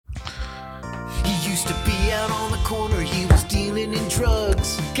Used to be out on the corner, he was dealing in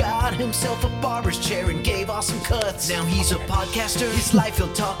drugs. Got himself a barber's chair and gave awesome cuts. Now he's a podcaster, his life,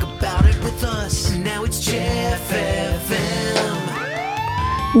 he'll talk about it with us. Now it's Jeff FM.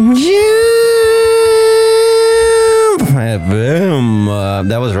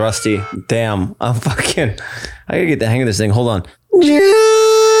 That was rusty. Damn. I gotta get the hang of this thing. Hold on.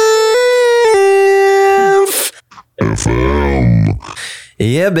 FM.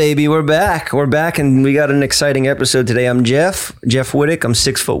 Yeah, baby, we're back. We're back, and we got an exciting episode today. I'm Jeff Whittick. I'm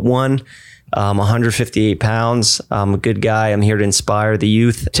 6'1". 158 pounds. I'm a good guy. I'm here to inspire the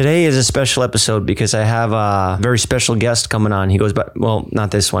youth. Today is a special episode because I have a very special guest coming on. He goes by, well,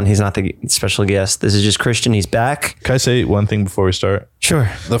 not this one. He's not the special guest. This is just Christian. He's back. Can I say one thing before we start? Sure.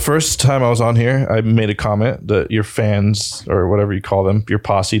 The first time I was on here, I made a comment that your fans, or whatever you call them, your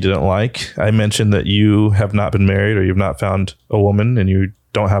posse didn't like. I mentioned that you have not been married or you've not found a woman and you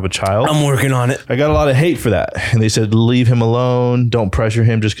don't have a child. I'm working on it. I got a lot of hate for that. And they said, leave him alone. Don't pressure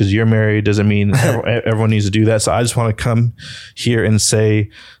him just because you're married. Doesn't mean everyone needs to do that. So I just want to come here and say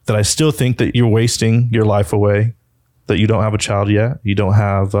that I still think that you're wasting your life away, that you don't have a child yet. You don't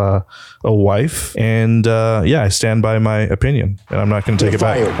have a wife. And I stand by my opinion and I'm not going to take it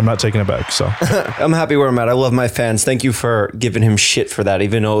back. I'm not taking it back. So I'm happy where I'm at. I love my fans. Thank you for giving him shit for that,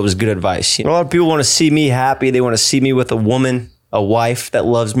 even though it was good advice. You know, a lot of people want to see me happy. They want to see me with a woman, a wife that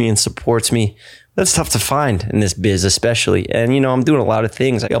loves me and supports me. That's tough to find in this biz, especially. And, you know, I'm doing a lot of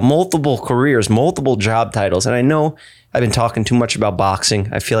things. I got multiple careers, multiple job titles. And I know I've been talking too much about boxing.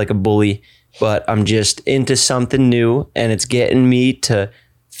 I feel like a bully, but I'm just into something new and it's getting me to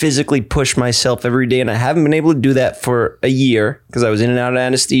physically push myself every day. And I haven't been able to do that for a year because I was in and out of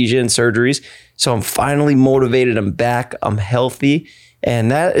anesthesia and surgeries. So I'm finally motivated. I'm back. I'm healthy.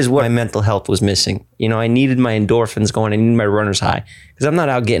 And that is what my mental health was missing. You know, I needed my endorphins going. I needed my runner's high because I'm not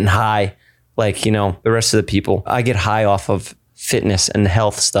out getting high like, you know, the rest of the people. I get high off of fitness and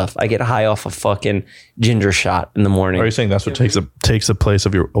health stuff. I get high off of fucking ginger shot in the morning. Are you saying that's what takes the place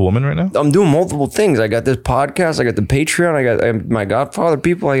of a woman right now? I'm doing multiple things. I got this podcast. I got the Patreon. I got my Godfather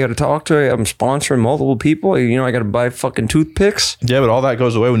people I got to talk to. I'm sponsoring multiple people. You know, I got to buy fucking toothpicks. Yeah, but all that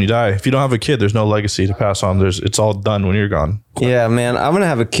goes away when you die. If you don't have a kid, there's no legacy to pass on. It's all done when you're gone. Yeah, man. I'm going to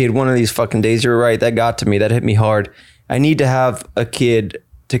have a kid one of these fucking days. You're right. That got to me. That hit me hard. I need to have a kid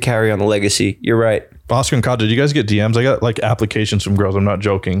to carry on the legacy. You're right. Oscar and Kyle, did you guys get DMs? I got like applications from girls. I'm not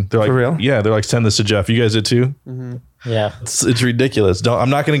joking. They're like, for real? Yeah, they're like, send this to Jeff. You guys did too? Mm-hmm. Yeah. It's ridiculous. I'm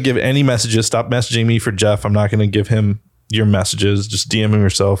not going to give any messages. Stop messaging me for Jeff. I'm not going to give him your messages. Just DM him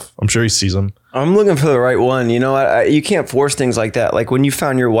yourself. I'm sure he sees them. I'm looking for the right one. You know, you can't force things like that. Like when you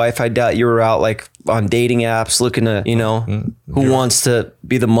found your wife, I doubt you were out like on dating apps looking to, you know, who wants to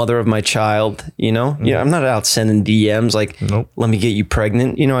be the mother of my child, you know? Yeah, I'm not out sending DMs like, let me get you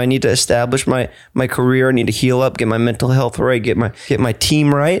pregnant. You know, I need to establish my career. I need to heal up, get my mental health right, get my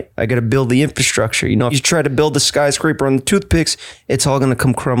team right. I got to build the infrastructure. You know, if you try to build the skyscraper on the toothpicks, it's all going to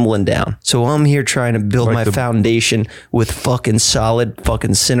come crumbling down. So I'm here trying to build like my foundation with fucking solid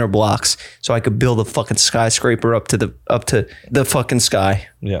fucking cinder blocks so I could build a fucking skyscraper up to the fucking sky.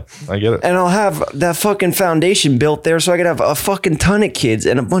 Yeah, I get it. And I'll have that fucking foundation built there so I could have a fucking ton of kids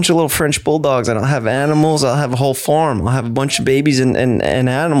and a bunch of little French bulldogs, and I'll have animals. I'll have a whole farm. I'll have a bunch of babies and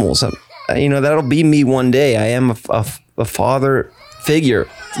animals. You know, that'll be me one day. I am a father figure.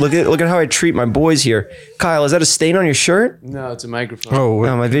 Look at how I treat my boys here. Kyle, is that a stain on your shirt? No, it's a microphone. Oh,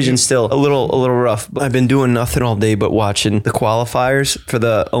 no, my vision's still a little rough. I've been doing nothing all day but watching the qualifiers for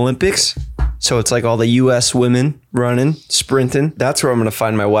the Olympics. So it's like all the U.S. women running, sprinting. That's where I'm going to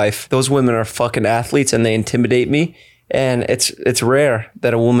find my wife. Those women are fucking athletes and they intimidate me. And it's rare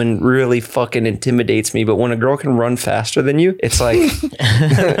that a woman really fucking intimidates me. But when a girl can run faster than you, it's like,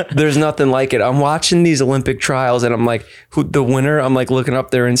 there's nothing like it. I'm watching these Olympic trials and I'm like, the winner, I'm like looking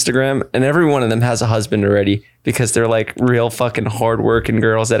up their Instagram and every one of them has a husband already because they're like real fucking hardworking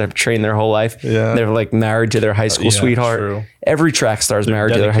girls that have trained their whole life. Yeah. They're like married to their high school sweetheart. True. Every track star's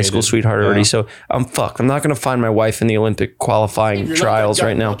married to their high school sweetheart already. So I'm fucked. I'm not going to find my wife in the Olympic qualifying trials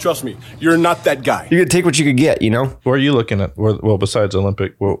right now. Trust me, you're not that guy. You're going to take what you could get, you know? Where are you looking at? Well, besides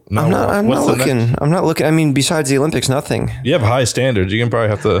Olympic, I'm not looking. I mean, besides the Olympics, nothing. You have high standards. You can probably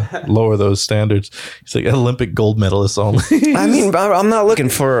have to lower those standards. It's like Olympic gold medalists only. I mean, I'm not looking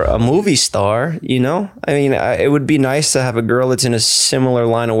for a movie star, you know? I mean, it would be nice to have a girl that's in a similar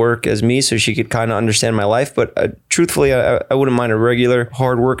line of work as me so she could kind of understand my life. But truthfully, I wouldn't mind a regular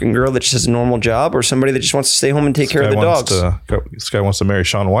hardworking girl that just has a normal job or somebody that just wants to stay home and take care of the dogs. This guy wants to marry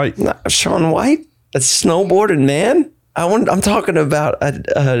Shaun White. Shaun White? A snowboarding man? I'm talking about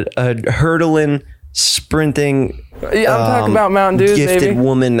a hurdling, sprinting Yeah, I'm talking about Mountain Dew, gifted baby.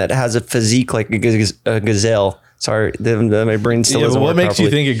 woman that has a physique like a gazelle. Sorry, my brain still doesn't but work what makes you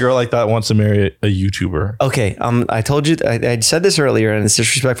properly. think a girl like that wants to marry a YouTuber? Okay, I told you, I said this earlier, and it's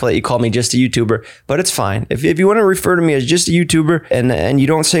disrespectful that you call me just a YouTuber, but it's fine. If you want to refer to me as just a YouTuber, and you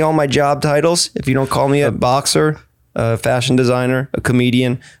don't say all my job titles, if you don't call me a boxer, a fashion designer, a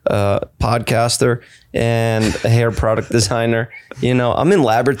comedian, a podcaster, and a hair product designer, I'm in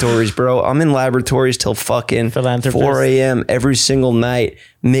laboratories, bro. I'm in laboratories till fucking Philanthropist. 4 a.m. every single night,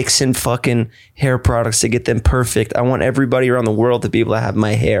 mixing fucking hair products to get them perfect. I want everybody around the world to be able to have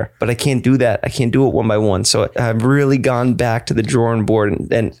my hair, but I can't do that. I can't do it one by one. So I've really gone back to the drawing board,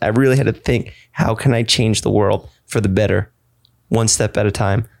 and I really had to think, how can I change the world for the better, one step at a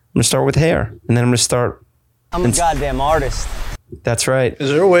time? I'm gonna start with hair, and then I'm gonna start. I'm a goddamn artist. That's right. Is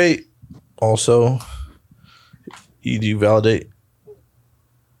there a way also you validate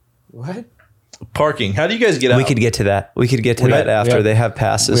What? parking? How do you guys get out? We could get to that. We could get to that after have- they have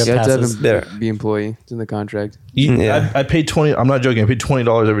passes. You have to Passes. have be employee. It's in the contract. Yeah. I paid $20. I'm not joking. I paid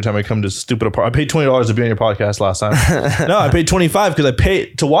 $20 every time I come to stupid apartment. I paid $20 to be on your podcast last time. No, I paid $25 because I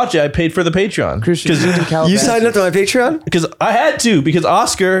paid to watch it. I paid for the Patreon Christian, You signed up to my Patreon? because I had to because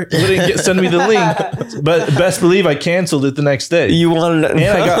Oscar wouldn't send me the link. But best believe I canceled it the next day. You wanted and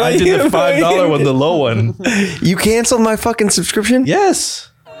I did the $5 one, the low one. You canceled my fucking subscription? Yes.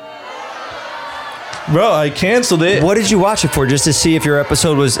 Bro, I canceled it. What did you watch it for? Just to see if your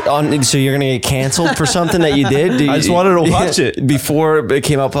episode was on? So you're gonna get canceled for something that you did? I just wanted to watch it. before it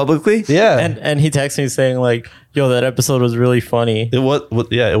came out publicly. Yeah. And he texted me saying like, "Yo, that episode was really funny." it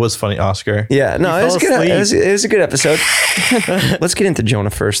was funny, Oscar. Yeah, no, it was fell good. asleep. It was a good episode. Let's get into Jonah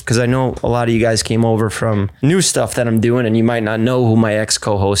first, because I know a lot of you guys came over from new stuff that I'm doing, and you might not know who my ex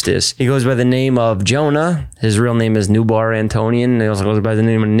co-host is. He goes by the name of Jonah. His real name is Nubar Antonian. He also goes by the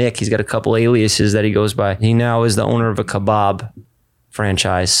name of Nick. He's got a couple aliases that he goes by. He now is the owner of a kebab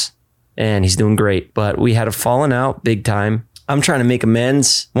franchise, and he's doing great. But we had a falling out big time. I'm trying to make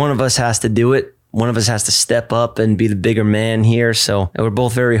amends. One of us has to do it. One of us has to step up and be the bigger man here. So we're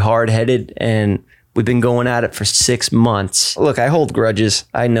both very hard-headed, and we've been going at it for 6 months. Look, I hold grudges.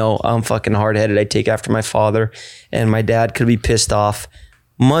 I know I'm fucking hard-headed. I take after my father, and my dad could be pissed off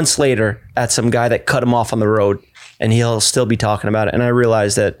months later at some guy that cut him off on the road, and he'll still be talking about it. And I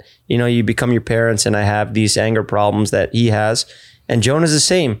realize that, you become your parents, and I have these anger problems that he has. And Jonah's the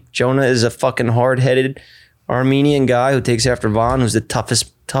same. Jonah is a fucking hard-headed Armenian guy who takes after Vaughn, who's the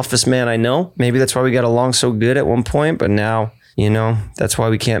toughest man I know. Maybe that's why we got along so good at one point, but now, that's why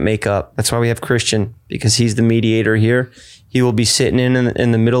we can't make up. That's why we have Christian, because he's the mediator here. He will be sitting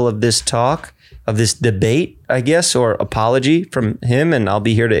in the middle of this talk, of this debate, I guess, or apology from him, and I'll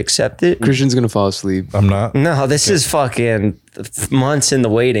be here to accept it. Christian's gonna fall asleep. I'm not. No, this is fucking months in the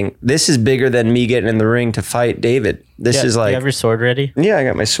waiting. This is bigger than me getting in the ring to fight David. This is Do like, you have your sword ready? yeah, I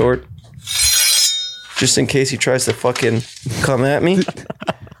got my sword. Just in case he tries to fucking come at me.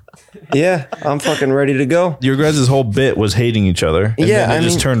 Yeah, I'm fucking ready to go. Your guys' whole bit was hating each other. And Yeah, then it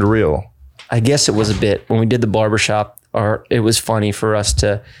just turned real. I guess it was a bit when we did the barbershop, or it was funny for us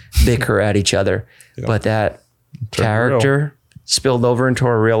to bicker at each other. But that character spilled over into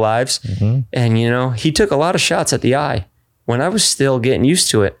our real lives. And, he took a lot of shots at the eye when I was still getting used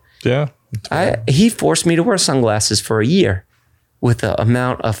to it. Yeah. He forced me to wear sunglasses for a year with the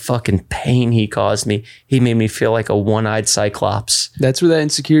amount of fucking pain he caused me. He made me feel like a one-eyed cyclops. That's where that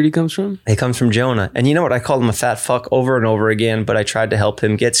insecurity comes from. It comes from Jonah. And you know what? I called him a fat fuck over and over again, but I tried to help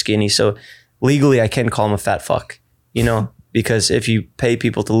him get skinny. So legally, I can call him a fat fuck, because if you pay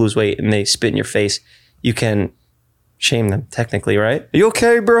people to lose weight and they spit in your face, you can shame them technically, right? Are you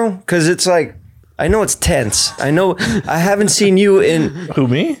okay, bro? Because it's like, I know it's tense. I know I haven't seen you in... Who,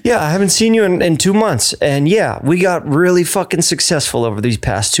 me? Yeah, I haven't seen you in 2 months. And yeah, we got really fucking successful over these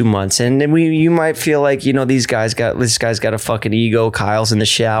past 2 months. And then you might feel like, this guy's got a fucking ego. Kyle's in the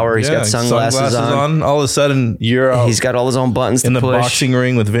shower. He's got sunglasses on. All of a sudden, you're out He's got all his own buttons in to the push. boxing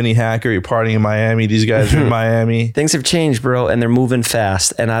ring with Vinny Hacker. You're partying in Miami. These guys are in Miami. Things have changed, bro, and they're moving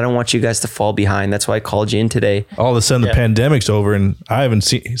fast. And I don't want you guys to fall behind. That's why I called you in today. All of a sudden, the pandemic's over, and I haven't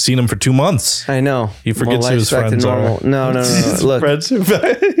seen him for 2 months. I know. He forgets More who his life back to friends are. normal. No. Look, Friends are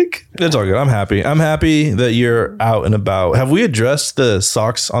back. It's all good. I'm happy. I'm happy that you're out and about. Have we addressed the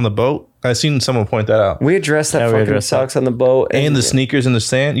socks on the boat? I seen someone point that out. we addressed that we fucking addressed socks on the boat. And the sneakers in the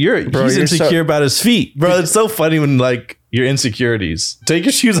sand. He's you're insecure about his feet. Bro, it's so funny when your insecurities. Take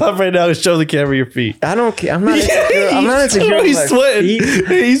your shoes off right now and show the camera your feet. I don't care. I'm not insecure. I'm not insecure. Bro, with he's my sweating.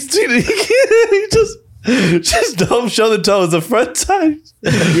 feet. He just Just don't show the toes. The front side.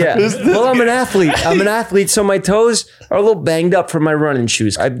 Yeah. Well, I'm an athlete. So my toes are a little banged up from my running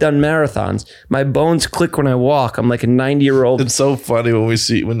shoes. I've done marathons. My bones click when I walk. I'm like a 90-year-old. It's so funny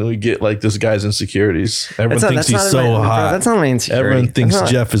when we get like this guy's insecurities. Everyone thinks he's so hot. That's not my insecurity. Everyone thinks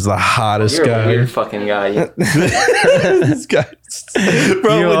Jeff is the hottest You're guy. a weird fucking guy. This guy.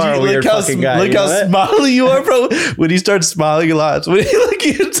 Bro, You are a weird fucking guy, look you know how that? smiley you are, bro. When he starts smiling a lot. When he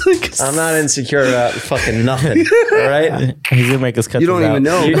it's like I'm not insecure about fucking nothing. All right? He's gonna make us cut. You don't even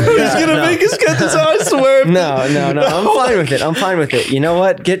know. he's gonna make us cut this out, I swear. No. I'm fine with it. You know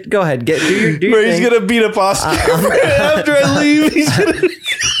what? Go ahead. Do your Bro, he's thing. gonna beat up Oscar after I leave. He's gonna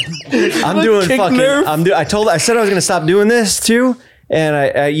I'm doing kick fucking. nerf. I said I was gonna stop doing this too,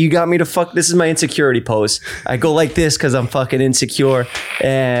 and you got me to fuck. This is my insecurity pose. I go like this because I'm fucking insecure,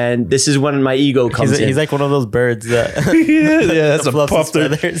 and this is when my ego comes in. He's like one of those birds that. yeah, that's a fluffs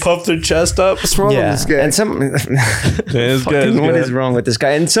his puff their chest up. What's wrong with this guy? And some. It's good. What is wrong with this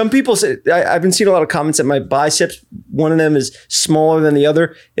guy? And some people say I've been seeing a lot of comments that my biceps, one of them is smaller than the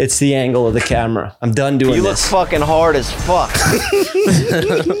other. It's the angle of the camera. I'm done doing You look this. fucking hard as fuck.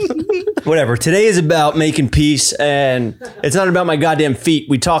 Whatever. Today is about making peace, and it's not about my goddamn feet.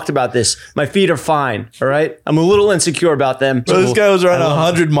 We talked about this. My feet are fine. All right. I'm a little insecure about them. Bro, this guy was around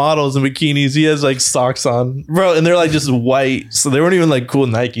 100 models in bikinis. He has like socks on, bro, and they're like just white. So they weren't even like cool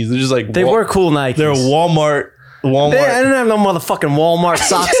Nikes. They're just like They were cool Nikes. They're Walmart. I didn't have no motherfucking Walmart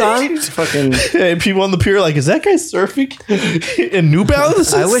socks on. Fucking. And people on the pier are like, is that guy surfing in New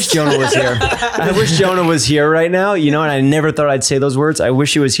Balance? I wish Jonah was here. I wish Jonah was here right now. You know, and I never thought I'd say those words. I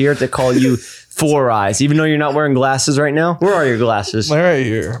wish he was here to call you Four Eyes, even though you're not wearing glasses right now. Where are your glasses? They're right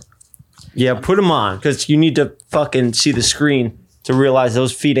here. Yeah, put them on because you need to fucking see the screen to realize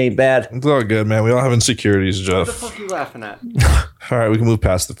those feet ain't bad. It's all good, man. We all have insecurities, Jeff. What are you laughing at? All right, we can move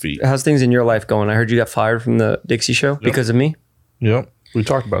past the feet. How's things in your life going? I heard you got fired from the Dixie show because of me. Yep. We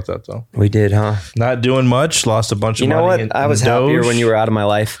talked about that, though. We did, huh? Not doing much. Lost a bunch of You know money. what? I was happier when you were out of my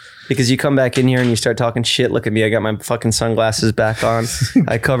life because you come back in here and you start talking shit. Look at me. I got my fucking sunglasses back on.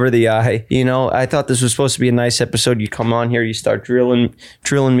 I cover the eye. You know, I thought this was supposed to be a nice episode. You come on here, you start drilling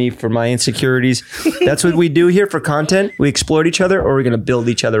me for my insecurities. That's what we do here for content. We exploit each other, or we're going to build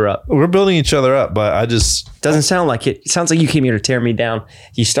each other up. We're building each other up, but I just... Doesn't sound like it. It sounds like you came here to tear me down.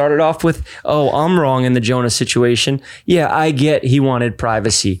 You started off with, oh, I'm wrong in the Jonah situation. Yeah, I get he wanted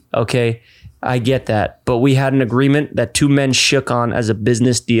privacy. Okay. I get that. But we had an agreement that two men shook on as a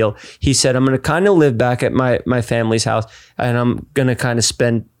business deal. He said, I'm going to kind of live back at my family's house, and I'm going to kind of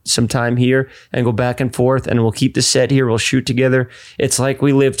spend some time here and go back and forth, and we'll keep the set here. We'll shoot together. It's like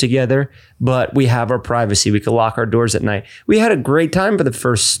we live together, but we have our privacy. We could lock our doors at night. We had a great time for the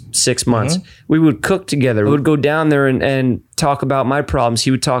first 6 months. We would cook together. We would go down there and talk about my problems.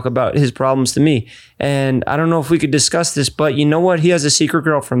 He would talk about his problems to me. And I don't know if we could discuss this, but you know what? He has a secret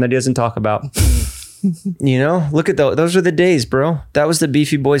girlfriend that he doesn't talk about. You know, look at those are the days, bro. That was the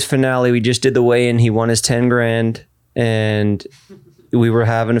Beefy Boys finale. We just did the weigh-in. He won his 10 grand and we were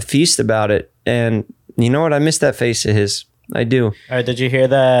having a feast about it. And you know what? I miss that face of his. I do. All right, did you hear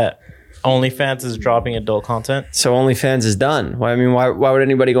that OnlyFans is dropping adult content? So OnlyFans is done. Why would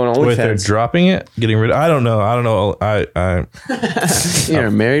anybody go on Wait, they're OnlyFans? dropping it? Getting rid of... I don't know. You're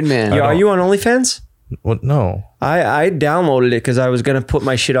a married man. Are you on OnlyFans? What? No. I downloaded it because I was going to put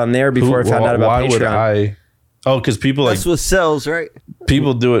my shit on there before I found out about why Patreon. would I... Oh, because people like... That's what sells, right?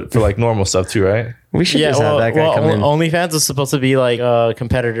 People do it for like normal stuff too, right? We should just have that guy come in. OnlyFans is supposed to be like a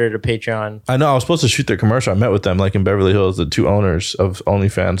competitor to Patreon. I know. I was supposed to shoot their commercial. I met with them like in Beverly Hills, the two owners of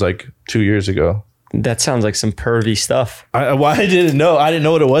OnlyFans, like 2 years ago. That sounds like some pervy stuff. I didn't know. I didn't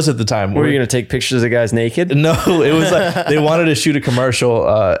know what it was at the time. Were you going to take pictures of guys naked? No, it was like they wanted to shoot a commercial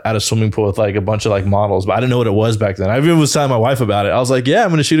at a swimming pool with like a bunch of like models, but I didn't know what it was back then. I even was telling my wife about it. I was like, yeah, I'm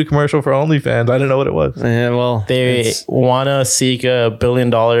going to shoot a commercial for OnlyFans. I didn't know what it was. Yeah, well, They want to seek $1 billion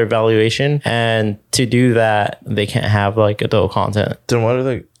valuation, and to do that, they can't have like adult content. Then what are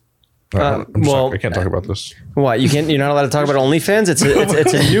they? I'm well, sorry, I can't talk about this. what you're not allowed to talk about OnlyFans.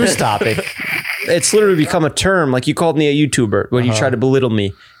 It's a news topic. It's literally become a term. Like you called me a YouTuber when you tried to belittle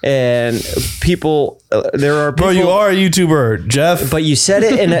me, and people. There are people, Bro, you are a YouTuber, Jeff. but you said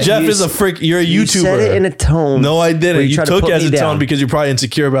it in a Jeff is a freak. You're a YouTuber. You said it in a tone. No, I where didn't. You tried to took put it as me a down. tone because you're probably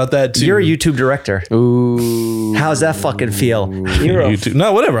insecure about that too. You're a YouTube director. Ooh. How's that fucking feel? You're a YouTube.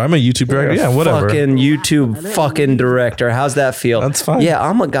 No, whatever. I'm a YouTube director. Yeah, whatever. fucking YouTube fucking director. How's that feel? That's fine. Yeah,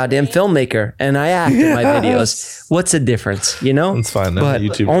 I'm a goddamn filmmaker and I act in my videos. What's the difference? You know? That's fine. I'm a But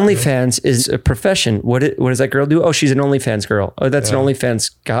YouTuber. OnlyFans is a profession. What does that girl do? Oh, she's an OnlyFans girl. Oh, that's an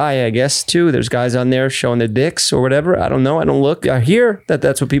OnlyFans guy, I guess, too. There's guys on there showing their dicks or whatever. I don't know. I don't look. I hear that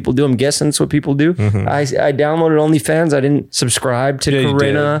that's what people do. I'm guessing that's what people do. I downloaded OnlyFans. I didn't subscribe to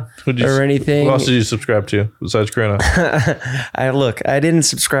Corinna or anything. What else did you subscribe to besides Corinna? I didn't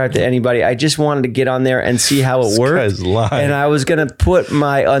subscribe to anybody. I just wanted to get on there and see how it worked. Guy's lying. And I was going to put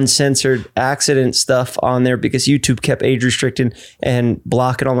my uncensored accident stuff on there because YouTube kept age restricting and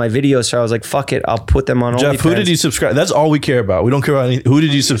blocking all my videos. So I was like, fuck it. I'll put them on Jeff, OnlyFans. who did you subscribe? That's all we care about. We don't care about anything. Who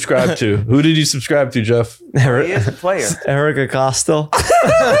did you subscribe to? Who did you subscribe to, Jeff? He is a player. Erica Costel.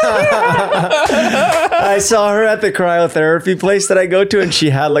 I saw her at the cryotherapy place that I go to, and she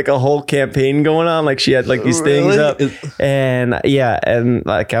had like a whole campaign going on. Like she had like these things up, and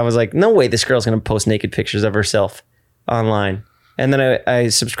like I was like, no way, this girl's gonna post naked pictures of herself online. And then I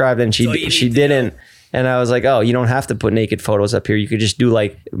subscribed, and she didn't. And I was like, oh, you don't have to put naked photos up here. You could just do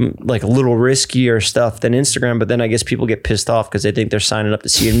like a little riskier stuff than Instagram. But then I guess people get pissed off because they think they're signing up to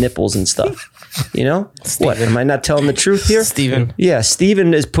see your nipples and stuff. You know? What? Am I not telling the truth here? Steven. Yeah,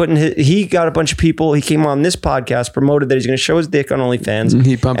 Steven is putting he got a bunch of people. He came on this podcast, promoted that he's going to show his dick on OnlyFans.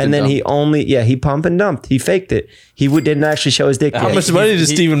 He pumped and then dumped. he pump and dumped. He faked it. He didn't actually show his dick. How yet. much money did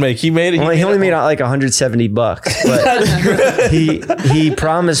Steven make? He made it. Well, he only made out like $170, but he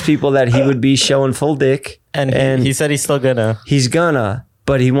promised people that he would be showing full dick. And he said he's still gonna. He's gonna,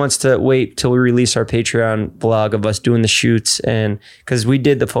 but he wants to wait till we release our Patreon vlog of us doing the shoots, and because we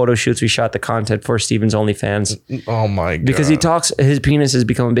did the photo shoots, we shot the content for Steven's OnlyFans. Oh my god! Because he talks, his penis has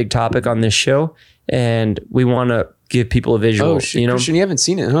become a big topic on this show, and we want to give people a visual. Oh, shit, Christian, you haven't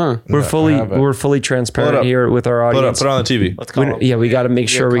seen it, huh? We're fully transparent here with our audience. Put it on the TV. Let's call him. Yeah, we got to make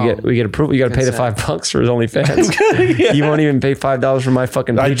sure we get approval. You got to pay the $5 for his OnlyFans. Yeah. You won't even pay $5 for my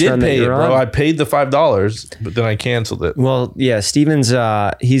fucking Patreon. I did that pay it, you're bro. on. I paid the $5, but then I canceled it. Well, yeah, Steven's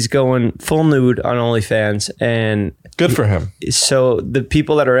he's going full nude on OnlyFans, and Good for him. so the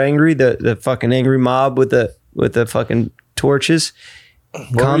people that are angry, the fucking angry mob with the fucking torches, calm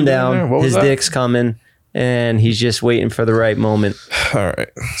you doing there? down. What was His that? dick's coming, and he's just waiting for the right moment. All right.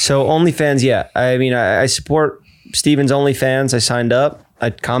 So OnlyFans, yeah. I mean, I support Steven's OnlyFans. I signed up.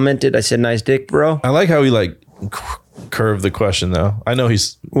 I commented. I said, "Nice dick, bro." I like how he curved the question though. I know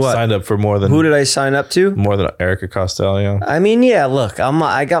he's What? signed up for more than Who did I sign up to? Erica Costello. I mean, yeah, look,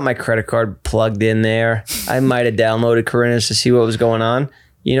 I got my credit card plugged in there. I might have downloaded Corinna's to see what was going on.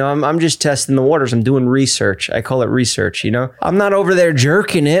 You know, I'm just testing the waters. I'm doing research. I call it research, you know? I'm not over there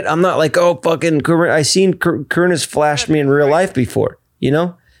jerking it. I'm not like, oh, fucking Corinna. I seen Corinna's flashed me in real life before, you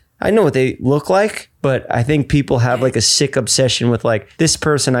know? I know what they look like, but I think people have like a sick obsession with like this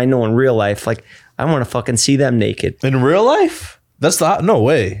person I know in real life. Like, I want to fucking see them naked. In real life? That's no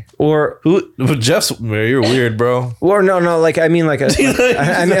way. Or Jeff's you're weird, bro. Or no, like I mean, like a.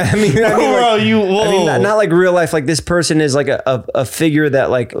 I mean, Bro, not like real life. Like this person is like a figure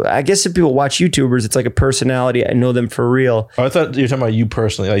that like I guess if people watch YouTubers, it's like a personality. I know them for real. I thought you were talking about you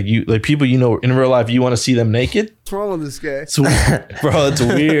personally, like people you know in real life. You want to see them naked? What's wrong with this guy? Bro, it's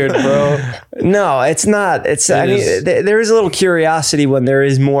weird, bro. No, it's not. I mean, there is a little curiosity when there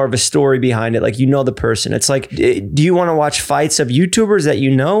is more of a story behind it. Like you know the person. It's like, do you want to watch fights of YouTubers that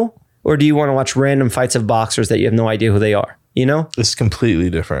you know, or do you want to watch random fights of boxers that you have no idea who they are? You know, It's completely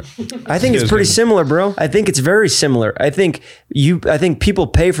different. I think it's pretty similar, bro. I think it's very similar. I think people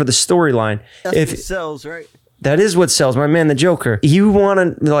pay for the storyline. That's what sells, right? That is what sells, my man, the Joker. You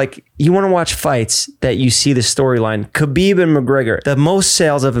want to watch fights that you see the storyline. Khabib and McGregor, the most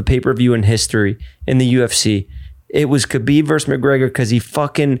sales of a pay-per-view in history in the UFC. It was Khabib versus McGregor because he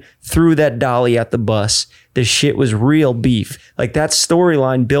fucking threw that dolly at the bus. The shit was real beef. Like that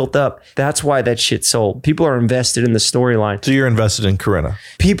storyline built up. That's why that shit sold. People are invested in the storyline. So you're invested in Corinna.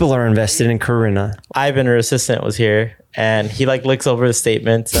 People are invested in Corinna. Ivan, her assistant, was here, and he looks over the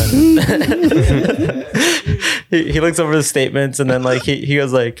statements, and he looks over the statements, and then he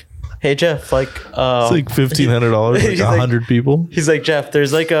goes like, "Hey Jeff, It's like $1,500, like He's like- 100 people. He's like, Jeff,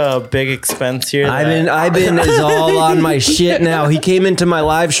 there's like a big expense here. Ivan is all on my shit now. He came into my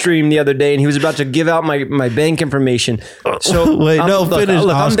live stream the other day and he was about to give out my bank information. So Wait, finish.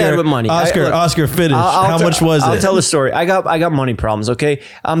 I'm bad with money. Oscar, finish. How much was it? I'll tell the story. I got money problems, okay?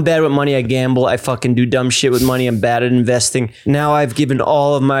 I'm bad with money. I gamble. I fucking do dumb shit with money. I'm bad at investing. Now I've given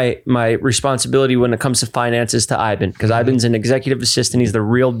all of my responsibility when it comes to finances to Ivan because Ivan's an executive assistant. He's the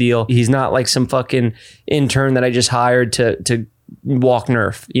real deal. He's not like some fucking intern that I just hired to walk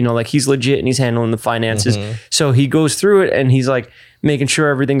Nerf. You know, like he's legit and he's handling the finances. So he goes through it and he's like making sure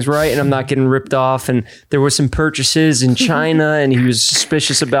everything's right and I'm not getting ripped off. And there were some purchases in China and he was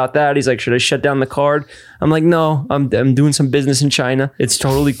suspicious about that. He's like, should I shut down the card? I'm like, no, I'm doing some business in China. It's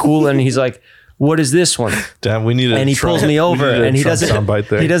totally cool. And he's like, what is this one? Damn, we need. And he pulls me over, and he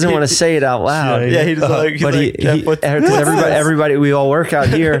doesn't want to say it out loud. Yeah, he just like, but everybody, we all work out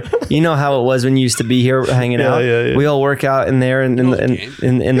here. You know how it was when you used to be here hanging out. Yeah. We all work out in there in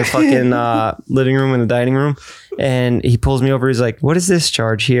the fucking living room and the dining room. And he pulls me over. He's like, "What is this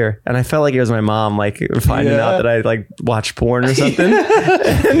charge here?" And I felt like it was my mom, like finding out that I like watched porn or something.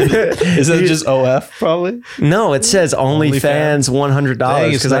 Is that just OF probably? No, it says OnlyFans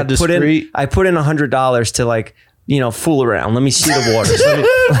 $100 because I put in $100 to like, you know, fool around. Let me see the waters.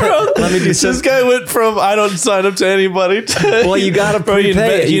 Let me do some. This guy went from I don't sign up to anybody to Well, you got to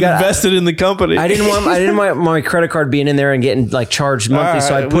prepay. He invested in the company. I didn't want my credit card being in there and getting like charged monthly, All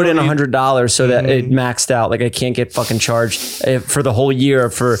so I right, put in $100 so that it maxed out. Like I can't get fucking charged for the whole year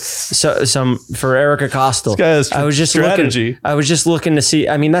for Erica Costal. This guy has I was just strategy. looking. I was just looking to see.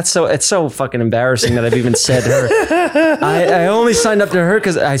 I mean, it's so fucking embarrassing that I've even said her. I only signed up to her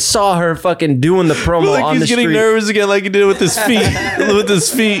because I saw her fucking doing the promo like on the he's getting street. nervous again, like he did with his feet.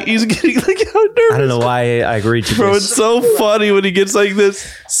 He's getting like how nervous. I don't know why I agreed to Bro, this. it's so funny when he gets like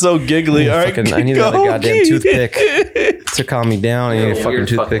this. So giggly. All right, I need another goddamn toothpick to calm me down. I need a fucking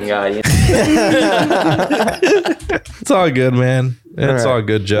toothpick. It's all good, man. It's all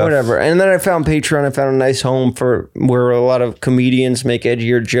good, Jeff. Whatever. And then I found Patreon. I found a nice home where a lot of comedians make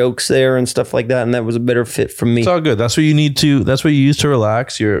edgier jokes there and stuff like that. And that was a better fit for me. It's all good. That's what you need to. That's what you use to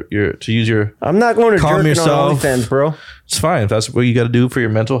relax. To use your. I'm not going to calm jerking yourself. on OnlyFans, bro. It's fine. If that's what you got to do for your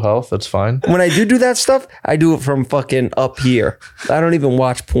mental health, that's fine. When I do that stuff, I do it from fucking up here. I don't even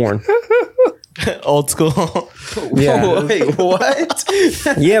watch porn. Old school. Yeah. Wait, what?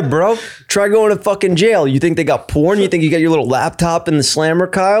 Yeah, bro. Try going to fucking jail. You think they got porn? You think you got your little laptop in the slammer,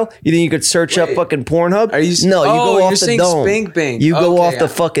 Kyle? You think you could search up fucking Pornhub? Are you? No, you go you're off the saying dome. Spank Bank. You go Okay, off the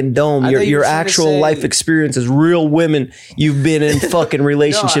fucking dome. I thought you Your were trying to actual say- life experiences, real women you've been in fucking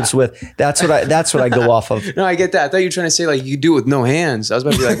relationships with. That's what I go off of. No, I get that. I thought you were trying to say like you do it with no hands. I was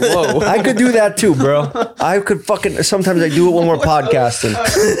about to be like, whoa. I could do that too, bro. I could fucking sometimes I do it when we're podcasting.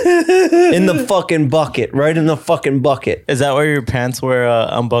 In the fucking bucket, right in the fucking bucket. Is that where your pants were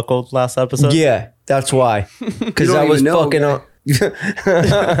unbuckled last episode? Yeah, that's why. Because You don't I was even know, fucking.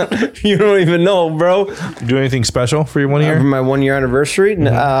 You don't even know, bro. Do anything special for your 1 year? For my 1 year anniversary,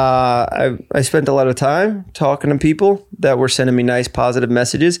 I spent a lot of time talking to people that were sending me nice, positive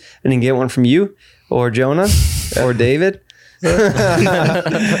messages. I didn't get one from you or Jonah or David. You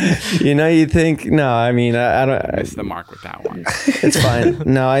know, you think, no, I mean, I don't. Missed the mark with that one. It's fine.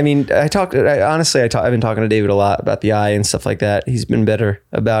 No, I mean, honestly, I've been talking to David a lot about the eye and stuff like that. He's been better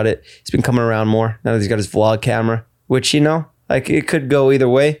about it. He's been coming around more now that he's got his vlog camera, which, you know, like it could go either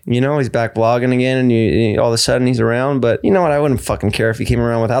way. You know, he's back vlogging again and all of a sudden he's around. But you know what? I wouldn't fucking care if he came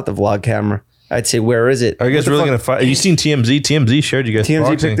around without the vlog camera. I'd say, where is it? Are you guys really going to fight? Have you seen TMZ? TMZ shared you guys. TMZ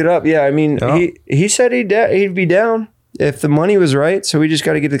boxing. picked it up. Yeah, I mean, he said he'd be down if the money was right. So we just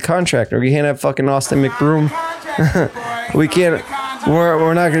got to get the contract, or we can't have fucking Austin McBroom. We can't.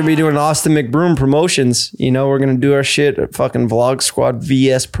 We're not going to be doing Austin McBroom promotions. You know, we're going to do our shit at fucking Vlog Squad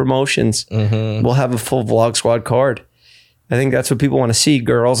VS promotions. Mm-hmm. We'll have a full Vlog Squad card. I think that's what people want to see.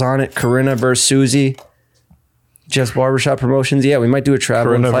 Girls on it. Corinna versus Susie. Just barbershop promotions. Yeah, we might do a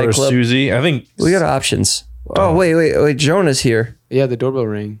travel Corinna fight versus club. Susie. I think We got options. Oh, wait. Jonah's here. Yeah, the doorbell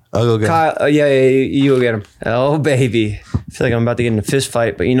ring. I'll go get him. Kyle, yeah, you go get him. Oh, baby. I feel like I'm about to get in a fist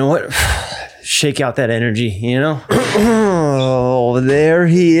fight, but you know what? Shake out that energy, you know? Oh, there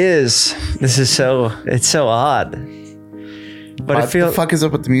he is. It's so odd. But What the fuck is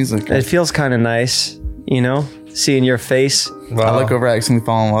up with the music? it feels kind of nice, you know? Seeing your face. I look over, I accidentally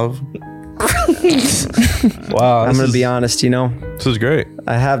fall in love. Wow, I'm going to be honest, you know? This is great.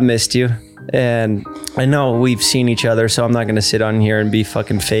 I have missed you. And I know we've seen each other, so I'm not going to sit on here and be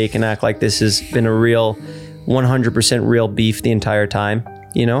fucking fake and act like this has been a real, 100% real beef the entire time,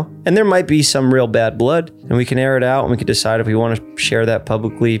 you know? And there might be some real bad blood, and we can air it out, and we can decide if we want to share that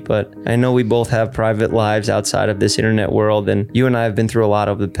publicly. But I know we both have private lives outside of this internet world, and you and I have been through a lot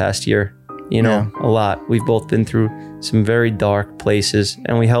over the past year. You know, a lot. We've both been through some very dark places,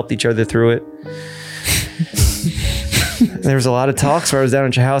 and we helped each other through it. There was a lot of talks where I was down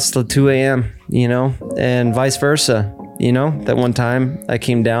at your house till 2 a.m., you know, and vice versa. You know, that one time I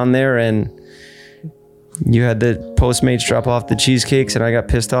came down there and you had the Postmates drop off the cheesecakes and I got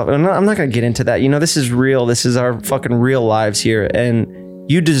pissed off. I'm not going to get into that. You know, this is real. This is our fucking real lives here. And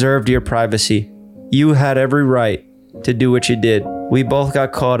you deserved your privacy. You had every right to do what you did. We both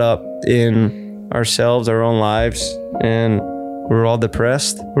got caught up in ourselves, our own lives, and we were all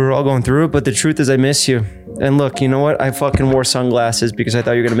depressed. We were all going through it, but the truth is I miss you. And look, you know what? I fucking wore sunglasses because I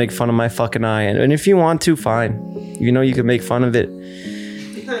thought you were going to make fun of my fucking eye. And if you want to, fine. You know, you can make fun of it.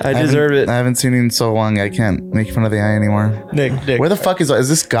 I deserve it. I haven't seen you in so long. I can't make fun of the eye anymore. Nick. Where the fuck is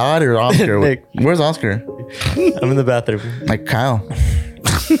this God or Oscar? Nick. Where's Oscar? I'm in the bathroom. Like Kyle.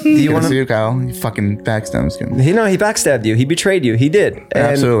 Do you want See to? you, Kyle. You fucking backstab him. He backstabbed you. He betrayed you. He did. And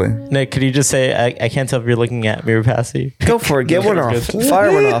Absolutely. Nick, could you just say, I can't tell if you're looking at me or past you? Go for it. Get one off.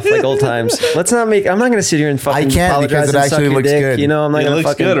 Fire one off like old times. Let's not make. I'm not gonna sit here and fucking. I can't apologize because it and suck actually your looks dick. good. You know, I'm not It gonna looks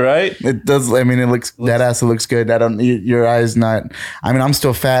fucking. good, right? It does. I mean, it looks that ass. It looks good. I don't. Your eyes not. I mean, I'm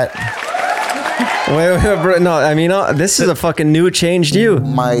still fat. Wait, bro. No, I mean, this is a fucking new changed you.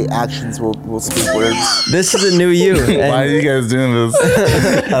 My actions will speak words. This is a new you. Why are And you guys doing this?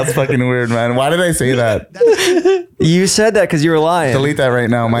 That's fucking weird, man. Why did I say that? you said that because you were lying. Delete that right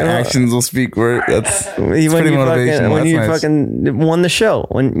now. My actions will speak words. That's when pretty you motivational. when That's you nice. fucking won the show.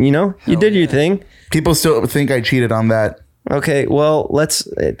 When you did your thing. People still think I cheated on that. Okay, well,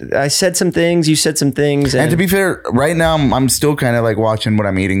 I said some things. You said some things. And to be fair, right now I'm still kind of like watching what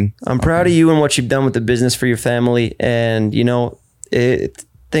I'm eating. I'm proud of you and what you've done with the business for your family. And,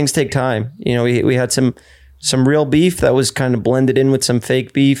 things take time. We had some real beef that was kind of blended in with some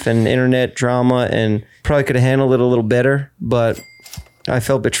fake beef and internet drama, and probably could have handled it a little better. But I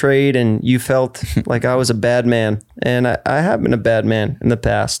felt betrayed and you felt like I was a bad man. And I have been a bad man in the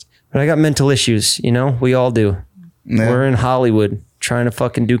past. But I got mental issues, we all do. Yeah. We're in Hollywood trying to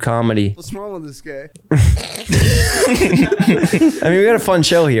fucking do comedy. What's wrong with this guy? I mean, we got a fun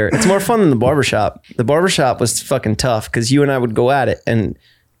show here. It's more fun than the barbershop. The barbershop was fucking tough because you and I would go at it, and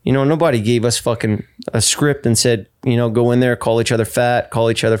nobody gave us fucking a script and said, go in there, call each other fat, call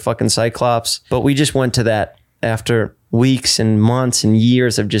each other fucking cyclops. But we just went to that after weeks and months and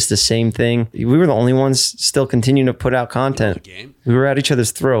years of just the same thing. We were the only ones still continuing to put out content. We were at each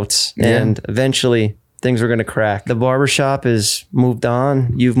other's throats, and eventually things were going to crack. The barbershop has moved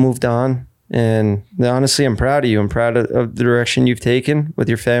on. You've moved on. And honestly, I'm proud of you. I'm proud of the direction you've taken with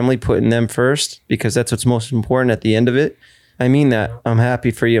your family, putting them first, because that's what's most important at the end of it. I mean that. I'm happy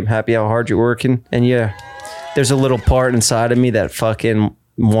for you. I'm happy how hard you're working. And yeah, there's a little part inside of me that fucking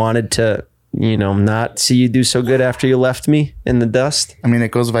wanted to, not see you do so good after you left me in the dust. I mean,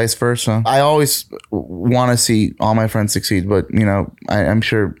 it goes vice versa. I always want to see all my friends succeed, but I'm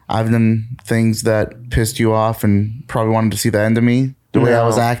sure I've done things that pissed you off and probably wanted to see the end of me, the way I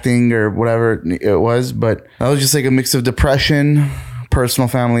was acting or whatever it was. But that was just like a mix of depression, personal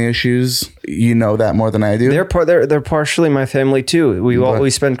family issues. You know that more than I do. They're partially my family too. We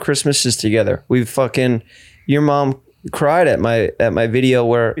spend Christmases together. Your mom cried at my video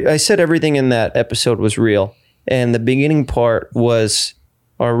where I said everything in that episode was real, and the beginning part was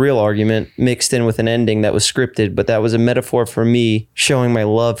our real argument mixed in with an ending that was scripted, but that was a metaphor for me showing my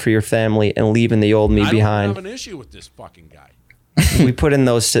love for your family and leaving the old me behind. I don't have an issue with this fucking guy. We put in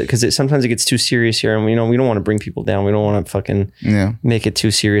those because sometimes it gets too serious here, and we don't want to bring people down. We don't want to fucking make it too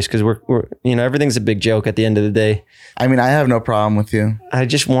serious because we're everything's a big joke at the end of the day. I mean, I have no problem with you. I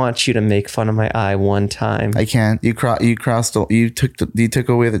just want you to make fun of my eye one time. I can't. You took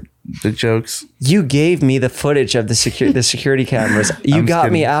away the jokes. You gave me the footage of the security cameras. You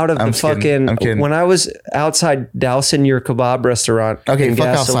got me out of the fucking. I'm kidding. When I was outside dousing your kebab restaurant. Okay, in fuck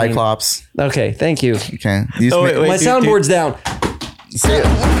off, gasoline. Cyclops. Okay, thank you. Okay. My soundboard's down. Say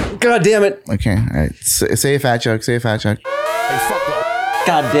it. God damn it. Okay, all right. Say a fat joke. Say a fat joke.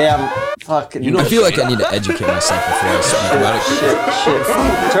 God damn. Fucking. I feel like I need to educate myself before I speak about it.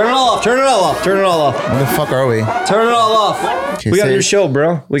 Shit. Turn it all off. Turn it all off. Where the fuck are we? Turn it all off. Okay, We got a new show,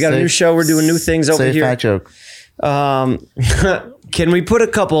 bro. We got a new show. We're doing new things over Say here. a fat joke. Can we put a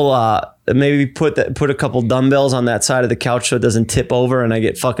couple maybe put a couple dumbbells on that side of the couch so it doesn't tip over and I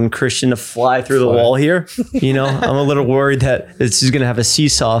get fucking Christian to fly through the wall here? I'm a little worried that this is gonna have a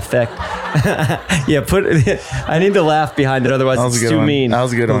seesaw effect. Yeah, I need to laugh behind it, otherwise it's too mean. That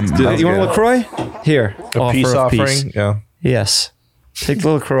was a good one. You want LaCroix? Here. A peace offering. Yeah. Yes. Take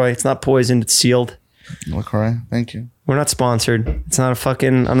the LaCroix. It's not poisoned, it's sealed. LaCroix, thank you. We're not sponsored. It's not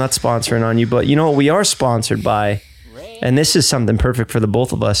I'm not sponsoring on you, but you know what we are sponsored by? And this is something perfect for the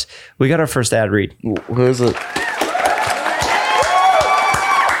both of us. We got our first ad read. Who is it?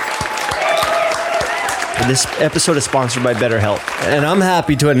 This episode is sponsored by BetterHelp. And I'm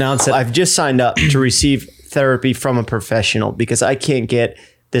happy to announce that I've just signed up to receive therapy from a professional because I can't get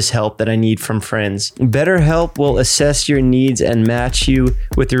this help that I need from friends. BetterHelp will assess your needs and match you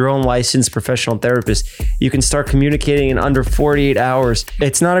with your own licensed professional therapist. You can start communicating in under 48 hours.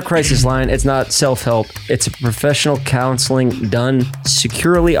 It's not a crisis line. It's not self-help. It's a professional counseling done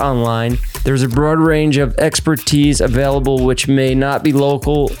securely online There's a broad range of expertise available, which may not be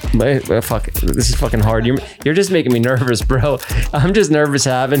local. Fuck, this is fucking hard. You're just making me nervous, bro. I'm just nervous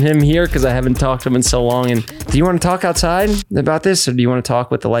having him here because I haven't talked to him in so long. And do you want to talk outside about this, or do you want to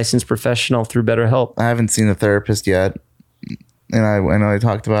talk with the licensed professional through BetterHelp? I haven't seen the therapist yet. And I know I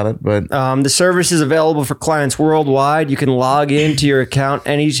talked about it, but the service is available for clients worldwide. You can log into your account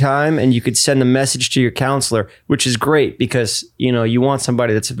anytime, and you could send a message to your counselor, which is great because you want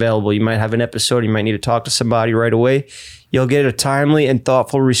somebody that's available. You might have an episode, you might need to talk to somebody right away. You'll get a timely and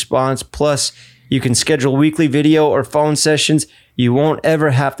thoughtful response. Plus, you can schedule weekly video or phone sessions. You won't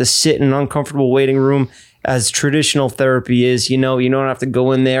ever have to sit in an uncomfortable waiting room as traditional therapy is. You don't have to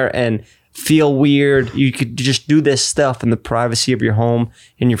go in there and feel weird. You could just do this stuff in the privacy of your home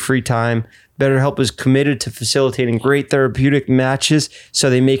in your free time. BetterHelp is committed to facilitating great therapeutic matches, so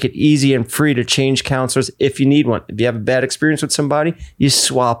they make it easy and free to change counselors if you need one. If you have a bad experience with somebody, you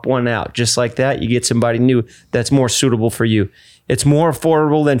swap one out. Just like that, you get somebody new that's more suitable for you. It's more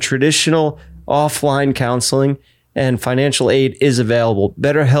affordable than traditional offline counseling, and financial aid is available.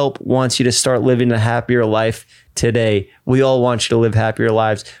 BetterHelp wants you to start living a happier life today. We all want you to live happier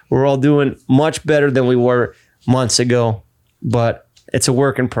lives. We're all doing much better than we were months ago, but it's a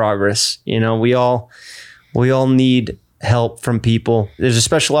work in progress. We all need help from people. There's a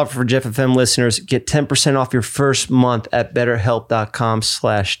special offer for Jeff FM listeners. Get 10% off your first month at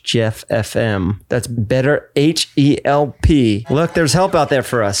betterhelp.com/JeffFM. That's better HELP. Look, there's help out there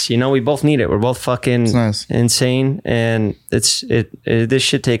for us. We both need it. We're both fucking insane, and this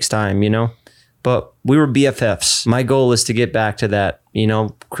shit takes time, But we were BFFs. My goal is to get back to that.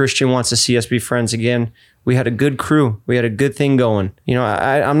 Christian wants to see us be friends again. We had a good crew. We had a good thing going.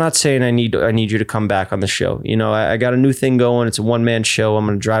 I'm not saying I need you to come back on the show. I got a new thing going. It's a one-man show. I'm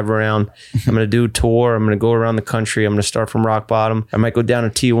going to drive around. I'm going to do a tour. I'm going to go around the country. I'm going to start from rock bottom. I might go down to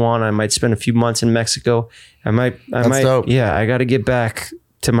Tijuana. I might spend a few months in Mexico. That's dope. Yeah, I got to get back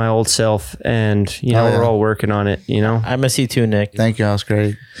to my old self, and we're all working on it. I miss you too, Nick. Thank you. That was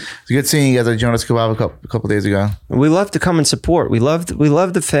great. It's good seeing you guys at Jonas Kebab a couple days ago. We love to come and support. We love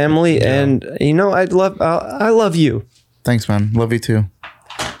the family, and I love you. Thanks, man. Love you too.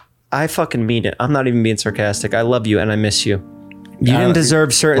 I fucking mean it. I'm not even being sarcastic. I love you, and I miss you. You didn't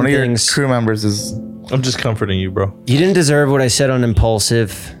deserve certain things. One of things. Your crew members is. I'm just comforting you, bro. You didn't deserve what I said on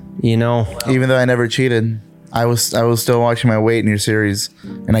Impulsive. Even though I never cheated. I was still watching my weight in your series,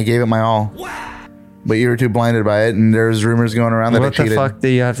 and I gave it my all. But you were too blinded by it, and there's rumors going around that I cheated. What the fuck do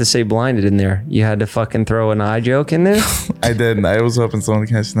you have to say blinded in there? You had to fucking throw an eye joke in there? I did. I was hoping someone would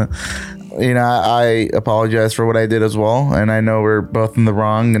catch that. I apologize for what I did as well, and I know we're both in the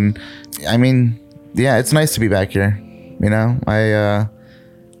wrong. And it's nice to be back here.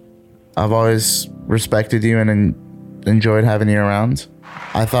 I've always respected you and enjoyed having you around.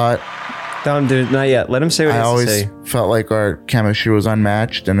 I thought. Don't do it. Not yet. Let him say what he has to say. I always felt like our chemistry was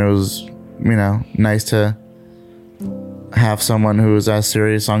unmatched, and it was, nice to have someone who was as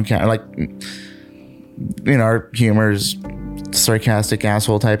serious on camera. Our humor is sarcastic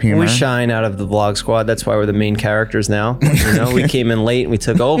asshole type humor. We shine out of the Vlog Squad. That's why we're the main characters now. We came in late and we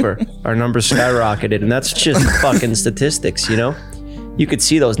took over. Our numbers skyrocketed, and that's just fucking statistics. You could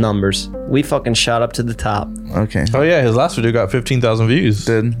see those numbers. We fucking shot up to the top. Okay. Oh yeah, his last video got 15,000 views.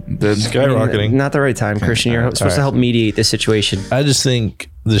 Did skyrocketing. Not the right time, Christian. You're supposed to help mediate this situation. I just think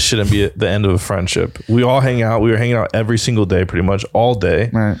this shouldn't be the end of a friendship. We all hang out. We were hanging out every single day, pretty much all day.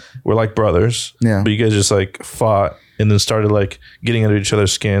 Right. We're like brothers. Yeah. But you guys just fought and then started getting under each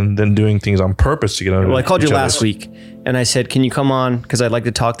other's skin, then doing things on purpose to get under. Well, I called you last week and I said, "Can you come on? Because I'd like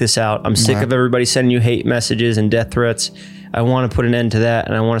to talk this out. I'm sick of everybody sending you hate messages and death threats. I want to put an end to that,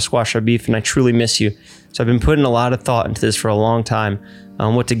 and I want to squash our beef, and I truly miss you." So I've been putting a lot of thought into this for a long time,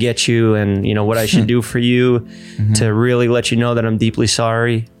 on what to get you and what I should do for you to really let you know that I'm deeply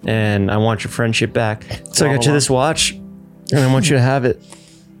sorry and I want your friendship back. So I got you this watch, and I want you to have it.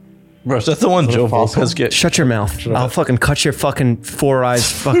 Bro, is that the one Joe Lopez gets? Shut your mouth. I'll fucking cut your fucking 4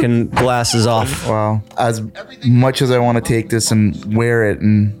 eyes fucking glasses off. Wow. As much as I want to take this and wear it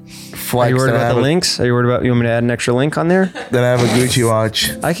and flex. Are you worried about the links? Are you worried about, you want me to add an extra link on there? That I have a Gucci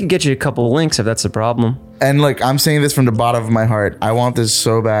watch. I could get you a couple of links if that's the problem. And look, I'm saying this from the bottom of my heart. I want this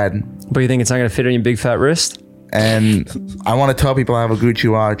so bad. But you think it's not going to fit on your big fat wrist? And I want to tell people I have a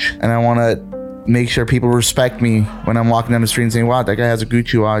Gucci watch, and I want to make sure people respect me when I'm walking down the street and saying, "Wow, that guy has a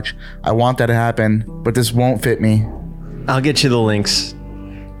Gucci watch." I want that to happen, but this won't fit me. I'll get you the links.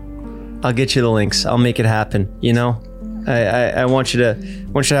 I'll make it happen. I want you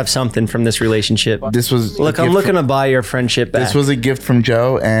to have something from this relationship. This was I'm looking to buy your friendship back. This was a gift from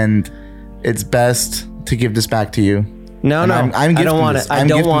Joe, and it's best to give this back to you. No, And no. I'm I gifting don't want this- it. I I'm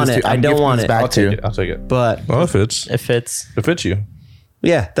don't gifting want this it. to- I I'm don't gifting want this it. back I'll take to. it. I'll take it. But Well, if it's It fits. if it's you.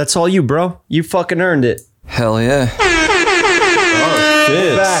 yeah, that's all you, bro. You fucking earned it. Hell yeah.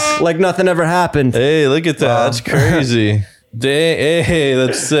 Back like nothing ever happened. Hey, look at that. That's crazy. Hey,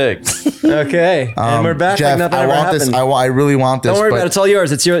 that's sick. Okay, and we're back Jeff, like nothing I ever want happened. this. I really want this. Don't worry but about it. It's all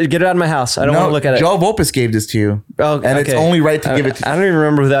yours. It's your. Get it out of my house. I don't want to look at it. Joe Volpus gave this to you. Oh, and it's okay. only right to give it to I don't even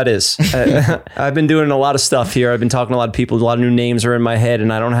remember who that is. I've been doing a lot of stuff here. I've been talking to a lot of people. A lot of new names are in my head,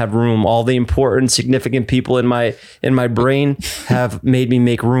 and I don't have room. All the important, significant people in my brain have made me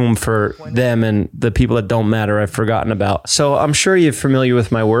make room for them, and the people that don't matter, I've forgotten about. So I'm sure you're familiar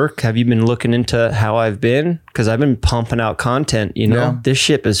with my work. Have you been looking into how I've been? Because I've been pumping out content. You know, Yeah. this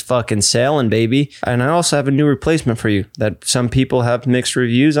ship is fucking sailing, baby. And I also have a new replacement for you that some people have mixed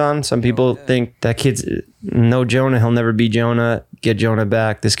reviews on. Some people think that kid's no Jonah. He'll never be Jonah. Get Jonah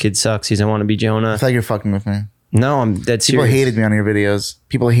back. This kid sucks. He doesn't want to be Jonah. I thought you're fucking with me. No, I'm dead People serious. hated me on your videos.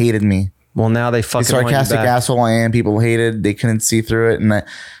 People hated me. Well, now they The fucking want you sarcastic back. asshole I am. People hated. They couldn't see through it, and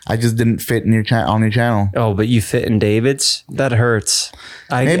I just didn't fit in your on your channel. Oh, but you fit in David's? That hurts.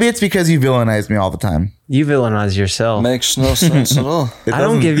 Maybe it's because you villainize me all the time. You villainize yourself. Makes no sense at all. It I don't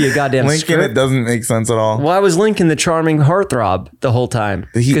doesn't- give you a goddamn Lincoln, script. it doesn't make sense at all. Well, I was Lincoln, the charming heartthrob, the whole time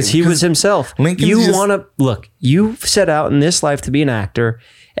because he was himself. Lincoln's You just- want to look. You set out in this life to be an actor,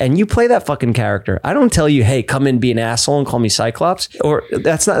 and you play that fucking character. I don't tell you, hey, come in, be an asshole, and call me Cyclops. Or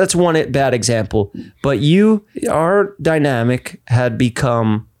that's one bad example. But our dynamic had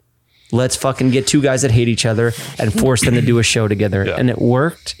become, let's fucking get two guys that hate each other and force them to do a show together, and it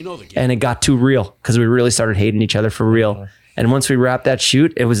worked. And it got too real because we really started hating each other for real. And once we wrapped that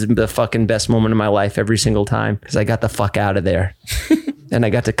shoot, it was the fucking best moment of my life every single time because I got the fuck out of there. And I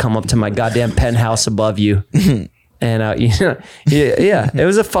got to come up to my goddamn penthouse above you. And, yeah, it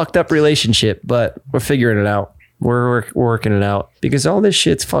was a fucked up relationship, but we're figuring it out. We're working it out because all this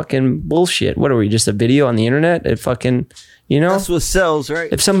shit's fucking bullshit. What are we, just a video on the internet? It fucking, That's what sells,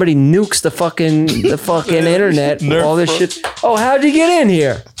 right? if somebody nukes the fucking internet, all this shit. Oh, how'd you get in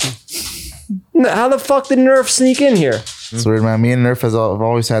here? How the fuck did Nerf sneak in here? It's weird, man. Me and Nerf have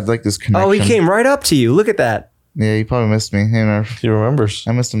always had like this connection. Oh, he came right up to you. Look at that. Yeah, he probably missed me. Hey, Nerf. He remembers.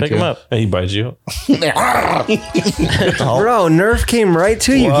 I missed him Pick too. him up. Hey, he bites you. Bro, Nerf came right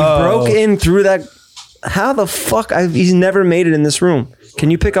to you. Whoa. He broke in through that. How the fuck? He's never made it in this room. Can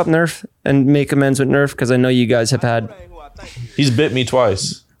you pick up Nerf and make amends with Nerf? Because I know you guys have had. He's bit me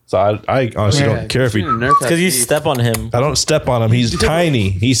twice. So I honestly don't care if he. Because you step on him. I don't step on him. He's tiny.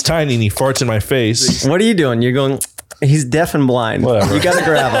 He's tiny and he farts in my face. What are you doing? You're going. He's deaf and blind. Whatever. You gotta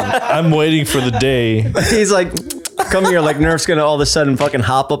grab him. I'm waiting for the day. He's like, come here. Like Nerf's gonna all of a sudden fucking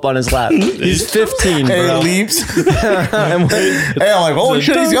hop up on his lap. He's 15, Hey, bro. he leaps. And Hey, I'm like, holy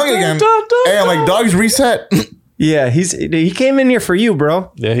shit, he's young again. Hey, I'm like, dogs reset. yeah, he came in here for you,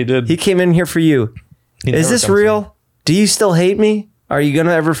 bro. Yeah, he did. He came in here for you. He Is never this comes real? Do you still hate me? Are you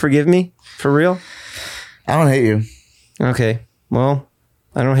gonna ever forgive me? For real? I don't hate you. Okay. Well,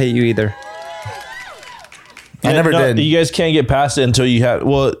 I don't hate you either. I never did. You guys can't get past it until you have.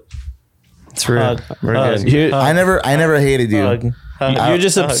 Well, It's real. Hug. We're Hug. good. here, I never hated you. Hug. Hug. you're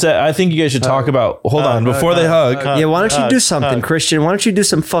just upset. I think you guys should talk about. Hold on, before they hug. Yeah, why don't you do Hug. something, Hug. Christian? Why don't you do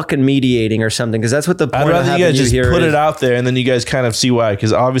some fucking mediating or something? Because that's what the point I'd of rather you having guys just here put is. it out there, and then you guys kind of see why.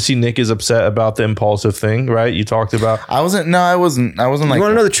 Because obviously Nick is upset about the impulsive thing, right? You talked about. I wasn't like. You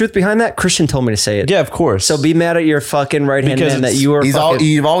want to know the truth behind that? Christian told me to say it. Yeah, of course. So be mad at your fucking right hand Because man that it's- you were.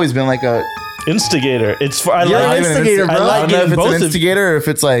 You've always been like a. instigator. It's. I You're like an it. instigator, bro. I I like don't know getting if it's both an of. instigator or if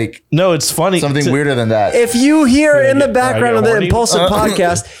it's like No, it's funny. something to- weirder than that. If you hear in the get- background I of get the horny? Impulsive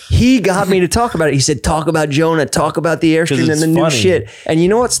podcast, he got me to talk about it. He said, talk about Jonah, talk about the Airstream and it's the new funny. shit. And you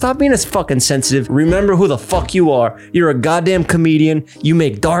know what? Stop being as fucking sensitive. Remember who the fuck you are. You're a goddamn comedian. You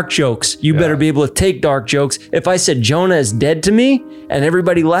make dark jokes. You better be able to take dark jokes. If I said Jonah is dead to me and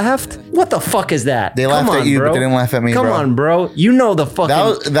everybody laughed, what the fuck is that? They laughed at you, but they didn't laugh at me, Come bro. on, bro. You know the fucking... that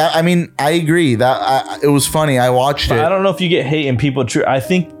was that. I mean, I agree that it was funny. I watched it. I don't know if you get hate and people. I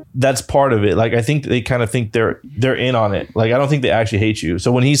think that's part of it. Like I think they kind of think they're in on it. Like I don't think they actually hate you.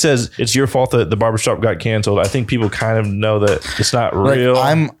 So when he says it's your fault that the barbershop got canceled, I think people kind of know that it's not Like, real.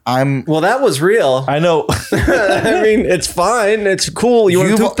 I'm. Well, that was real. I know. I mean, it's fine. It's cool. You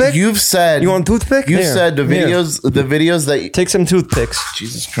want a toothpick? You've said. You want a toothpick? You've Here. said the Here. videos that. Take some toothpicks.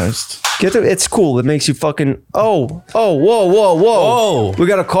 Jesus Christ. It's cool. It makes you fucking. Whoa. We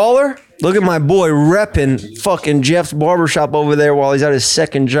got a caller? Look at my boy repping fucking Jeff's barbershop over there while he's at his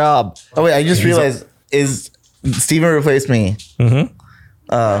second job. Oh wait, I just realized is Steven replaced me. Mm-hmm.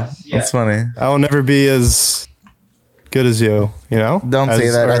 That's funny. I will never be as good as you. You know. Don't say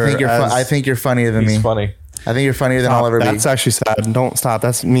that. I think you're. I think you're funnier than He's me. funny. I think you're funnier than I'll ever be. That's actually sad. Don't stop.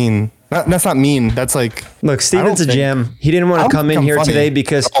 That's mean. That's not mean. That's like... Look, Steven's a gem. He didn't want to come in here today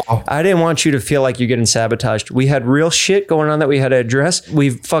because Oh. I didn't want you to feel like you're getting sabotaged. We had real shit going on that we had to address.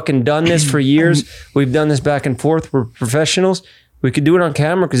 We've fucking done this for years. We've done this back and forth. We're professionals. We could do it on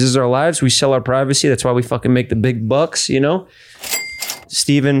camera because this is our lives. We sell our privacy. That's why we fucking make the big bucks, you know?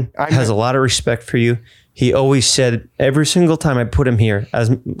 Steven has a lot of respect for you. He always said every single time I put him here,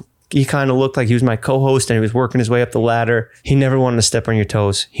 as he kind of looked like he was my co-host and he was working his way up the ladder. He never wanted to step on your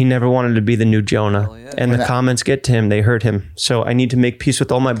toes. He never wanted to be the new Jonah. And the comments get to him. They hurt him. So I need to make peace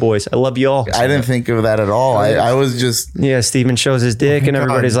with all my boys. I love you all. I didn't think of that at all. I was just... Yeah, Steven shows his dick and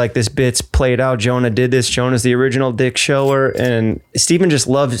everybody's like, this bit's played out. Jonah did this. Jonah's the original dick shower. And Steven just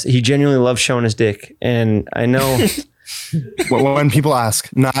loves, he genuinely loves showing his dick. And I know... When people ask,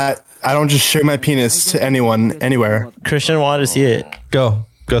 I don't just share my penis to anyone, anywhere. Christian wanted to see it. Go,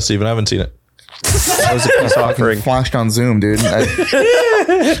 Steven. I haven't seen it. That was a peace offering. Flashed on Zoom, dude.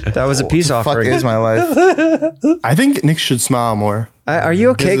 That was a peace Fuck offering. is my life. I think Nick should smile more. Are you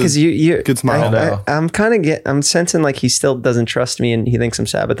okay? Because you good smile. I'm kind of I'm sensing like he still doesn't trust me and he thinks I'm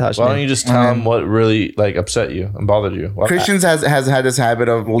sabotaging Why don't him. you just tell him what really like upset you and bothered you? Christians has had this habit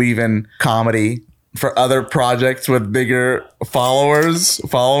of leaving comedy for other projects with bigger followings.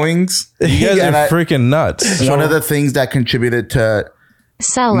 You guys are freaking nuts. One of the things that contributed to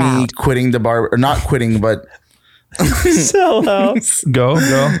Sell me out. quitting the bar, or not quitting, but Sell out. Go.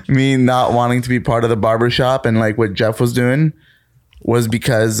 me not wanting to be part of the barbershop and like what Jeff was doing was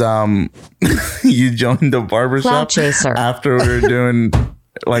because you joined the barbershop Cloud chaser. after we were doing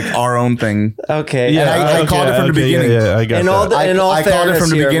like our own thing. Okay. And I called it from the beginning. Yeah, I got In that. all, in all I called it fairness from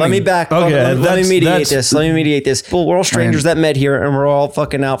the here, let beginning. me back. Okay, let me mediate that's- this. Well, we're all strangers that met here, and we're all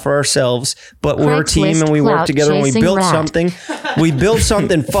fucking out for ourselves. But we're a team, Craigslist and we work clout together, and we chasing built rat. something. We built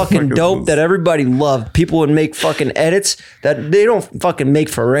something fucking dope that everybody loved. People would make fucking edits that they don't fucking make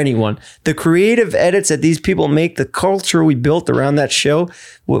for anyone. The creative edits that these people make, the culture we built around that show,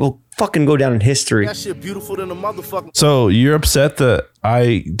 will fucking go down in history. That shit beautiful than a motherfucker. So you're upset that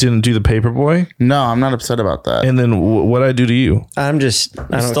I didn't do the Paperboy, No, I'm not upset about that. and then what I do to you? I'm just, I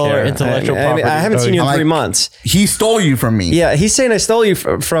don't stole our care. intellectual I property. haven't seen you in I'm 3 like- months. He stole you from me. Yeah, he's saying I stole you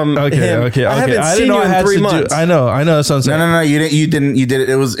from Okay. him. I haven't I seen didn't know you I in had 3 to months. I know. That's what I'm saying. No, you didn't. You did it.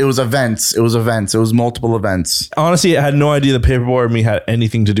 It was events. It was multiple events. Honestly, I had no idea the Paperboy or me had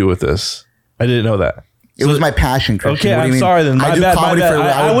anything to do with this. I didn't know that. It was my passion, Christian. Okay, What do you I'm mean? sorry then. I do comedy for.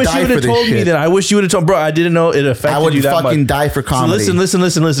 I would wish die you would for have this told me shit. that. I wish you would have told, bro. I didn't know it affected I would you that much. fucking die for comedy. So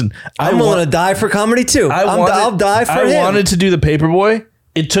listen. I'm willing to die for comedy too. I'll die for him. I wanted to do the Paperboy.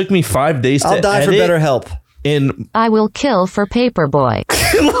 It took me 5 days to I'll die for edit, better help. And I will kill for Paperboy.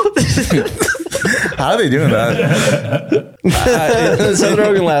 How are they doing that? Seth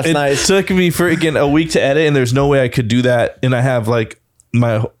Rogen laughs it nice. took me freaking a week to edit, and there's no way I could do that. And I have like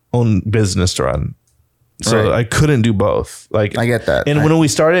my own business to run. So Right. I couldn't do both. Like I get that. And when we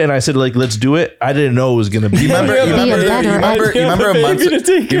started, and I said like, "Let's do it," I didn't know it was gonna be. You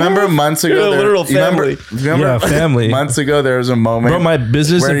remember months ago? You're a literal Remember Yeah, family. months ago, there was a moment. Bro, my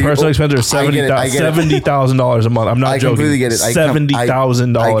business where and you- personal expenses are I get it, I get it. $70,000 a month. I'm not I joking. completely get it.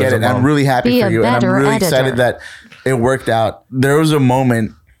 $70,000 I get a it. month. I'm really happy Be for a you, and I'm better really editor. excited that it worked out. There was a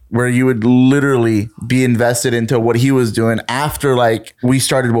moment where you would literally be invested into what he was doing after like we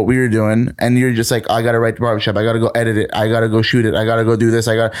started what we were doing, and you're just like, I gotta write the barbershop, I gotta go edit it, I gotta go shoot it, I gotta go do this,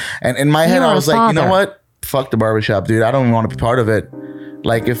 and in my head You're I a was like, you know father. what? Fuck the barbershop, dude. I don't even want to be part of it.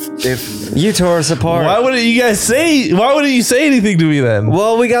 Like if You tore us apart. Why wouldn't you guys say? Why wouldn't you say anything to me then?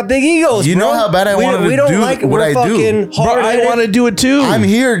 Well, we got big egos. You bro. know how bad I We- wanted to we don't do like, what we're I do. fucking Bro, hard I want to do it too. I'm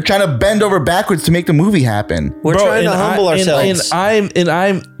here trying to bend over backwards to make the movie happen. We're Bro, trying to and humble ourselves. And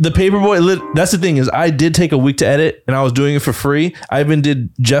I'm the Paperboy. That's the thing is, I did take a week to edit, and I was doing it for free. I even did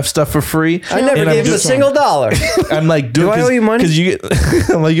Jeff stuff for free. I never And I'm gave him a just- single dollar. I'm like, dude, Do I owe you money? Because you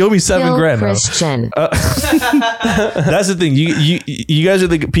get, I'm like, you owe me $7 Kill grand. now. Christian. That's the thing. You guys are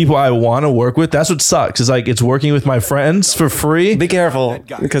the people I want to work with. That's what sucks. Is like it's working with my friends for free. Be careful,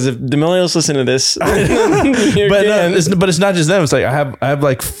 because if the millennials listen to this, But it's not just them. It's like I have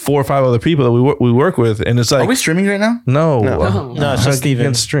like 4 or 5 other people that we work with, and it's like Are we streaming right now? no, No, it's just Steven.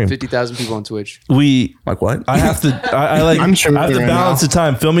 Steven stream. 50,000 people on Twitch. We Like what? I have to. I like. I'm streaming I have to right balance now. the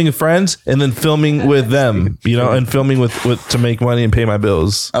time filming with friends and then filming with them. You know, and filming with to make money and pay my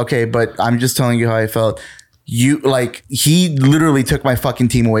bills. Okay, but I'm just telling you how I felt. You like he literally took my fucking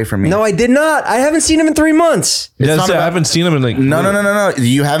team away from me. no, I did not. I haven't seen him in 3 months. Yeah, not I about- haven't seen them in like No.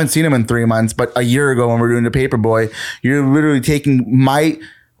 You haven't seen him in 3 months, but a year ago when we were doing the Paperboy, you're literally taking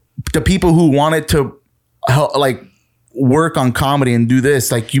the people who wanted to help, like work on comedy and do this.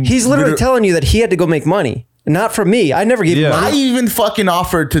 Like you, He's literally telling you that he had to go make money. Not from me. I never gave you I money. even fucking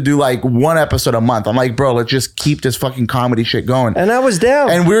offered to do like one episode a month. I'm like, bro, let's just keep this fucking comedy shit going. And I was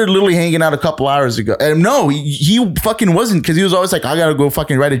down. And we were literally hanging out a couple hours ago. And no, he fucking wasn't, because he was always like, I gotta go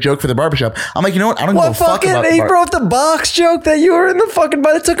fucking write a joke for the barbershop. I'm like, you know what? I don't give a fuck about He wrote the box joke that you were in the fucking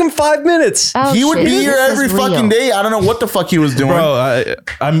bar. It took him 5 minutes. Oh, he would shit. be here This every is fucking real. day. I don't know what the fuck he was doing. Bro,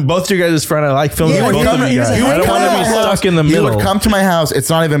 I'm both your guys' friend. I like filming He with would both come- of you guys. he would I don't come want to to my be house. stuck in the He middle. would come to my house. It's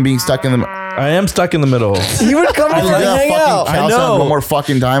not even being stuck in the. I am stuck in the middle. He would come over and hang out. Cow sound one more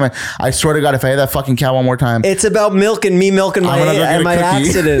fucking time. I swear to God, if I hear that fucking cow one more time, It's about milking my I'm gonna go get a my cookie.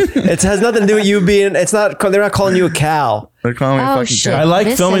 accident. It has nothing to do with you being. It's not. They're not calling you a cow. they're calling me a Oh, fucking shit. cow. I like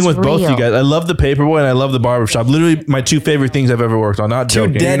This filming is with both real. you guys. I love the Paperboy and I love the barbershop. Literally my two favorite things I've ever worked on. Not Two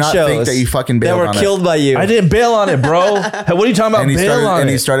joking. dead not shows think that you fucking that bailed were on it. killed by you. I didn't bail on it, bro. Hey, what are you talking about? And he Bail started, on and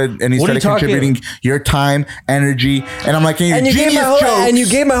it. he started, and he What are you started talking- contributing your time, energy, and I'm like, and and you gave genius my whole jokes. and you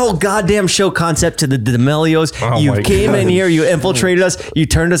gave my whole goddamn show concept to the D'Amelios. Oh you my came in God. here, you infiltrated us, you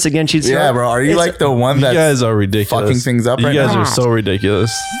turned us against each other. Yeah, bro. Are you It's- like the one You that's guys are ridiculous. fucking things up You right guys now? are so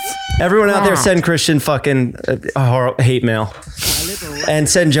ridiculous. Everyone out there, Wow. send Christian fucking hate mail. And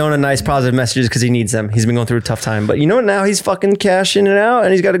send Jonah nice positive messages because he needs them. He's been going through a tough time. But you know what? Now he's fucking cashing it out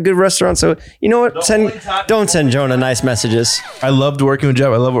and he's got a good restaurant. So you know what? Don't send Jonah nice messages. I loved working with Jeff.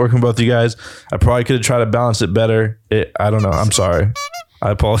 I love working with both you guys. I probably could have tried to balance it better. I don't know. I'm sorry. I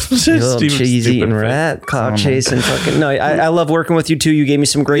apologize. You little Steven's cheese stupid eating face. rat, cloud chasing fucking. No, I love working with you too. You gave me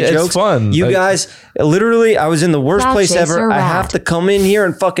some great Yeah, it's jokes. fun. You Like- guys, literally, I was in the worst Cloud place chaser ever. I rat. have to come in here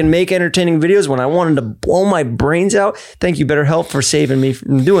and fucking make entertaining videos when I wanted to blow my brains out. Thank you, BetterHelp, for saving me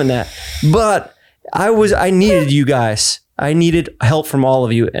from doing that. But I needed you guys. I needed help from all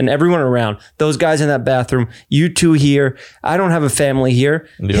of you and everyone around. Those guys in that bathroom, you two here. I don't have a family here.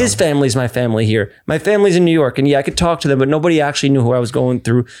 Yeah. His family's my family here. My family's in New York. And yeah, I could talk to them, but nobody actually knew who I was going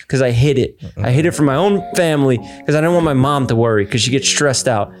through because I hid it. I hid it from my own family because I didn't want my mom to worry because she gets stressed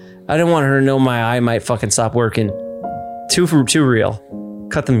out. I didn't want her to know my eye might fucking stop working. Too real.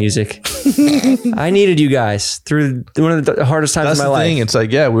 Cut the music. I needed you guys through one of the hardest times That's of my the life. thing. It's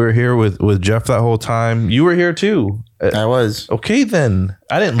like, yeah, we were here with Jeff that whole time. You were here too. I was. Okay, then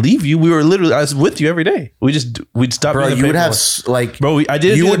I didn't leave you. I was with you every day. We'd stop. Bro, doing the you would have Paperboy. like, Bro, I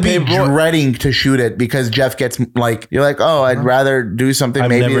did. you do would the be Paperboy. dreading to shoot it because Jeff gets like, you're like, oh, I'd rather do something. I've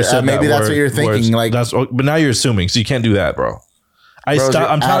Maybe never said maybe that that's what you're thinking. Like, but now you're assuming, so you can't do that, bro. Bro, it's your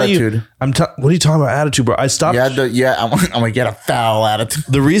I'm telling attitude. you. What are you talking about? Attitude, bro. I stopped. I'm gonna get a foul attitude.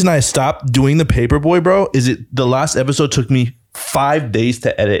 The reason I stopped doing the Paperboy, bro, is the last episode took me 5 days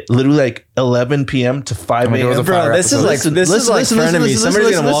to edit. Literally like 11 p.m. to 5 it was a.m. a fire Bro, this is episode. like frenemies.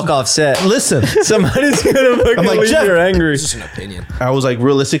 Somebody's gonna walk off set. Listen, Somebody's gonna fucking I'm like, leave. Jeff, You're angry. Just an opinion. I was like,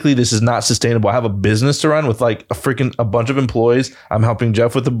 realistically, this is not sustainable. I have a business to run with like a bunch of employees. I'm helping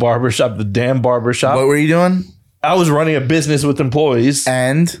Jeff with the barbershop, the damn barbershop. What were you doing? I was running a business with employees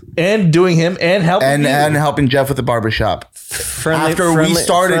and doing him and helping and you. helping Jeff with the barbershop. After we friendly-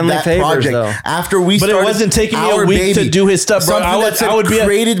 started friendly that favors, project, though. after we But it started, wasn't taking me a Our week to Baby, do his stuff, bro. Something I would be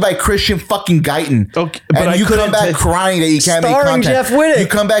created by Christian fucking Guyton. Okay, but and I you come couldn't back take- crying that you can't make Starring content. Jeff Whittick. You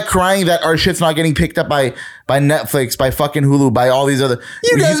come back crying that our shit's not getting picked up by Netflix, by fucking Hulu, by all these other.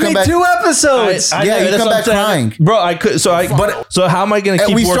 You guys come made back, 2 episodes. Yeah, you that's come what back I'm saying. crying. Bro. I could. So how am I going to And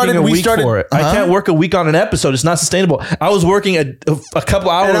keep we working started- a we week started- for it? I huh? can't work a week on an episode. It's not sustainable. I was working a couple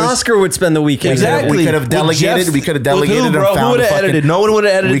hours. And Oscar would spend the weekend. Exactly. We could have With delegated. Jeff- We could have with delegated who, and bro? Who found would a have fucking- edited? No one would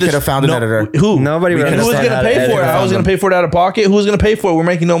have edited. We this. could have found an editor. Who? Nobody would Who was understand going how to to pay edit for it? it. I was going to pay for it out of pocket. Who was going to pay for it? We're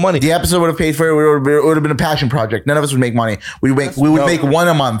making no money. The episode would have paid for it. It would have been a passion project. None of us would make money. We would make one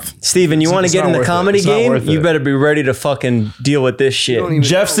a month. Steven, you want to It's get not in the worth it. comedy It's not game? worth You it. better be ready to fucking deal with this shit.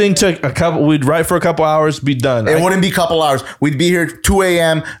 Jeff's thing took a couple. We'd write for a couple hours, be done. It wouldn't be a couple hours. We'd be here 2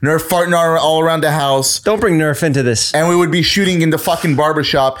 a.m. Nerf farting all around the house. Don't bring Nerf into this. And we would be shooting in the fucking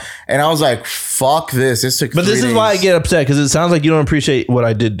barbershop. And I was like, fuck this. This took But 3 this is days. why I get upset because it sounds like you don't appreciate what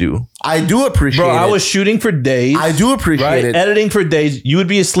I did do. I do appreciate Bro, it. I was shooting for days. I do appreciate right? it. Editing for days. You would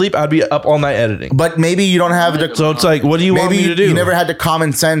be asleep. I'd be up all night editing. But maybe you don't have the... So it's like, what do you want maybe me to do? you never had the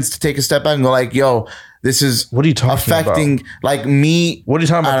common sense to take a step back and go like, yo, this is What are you talking affecting like me. What are you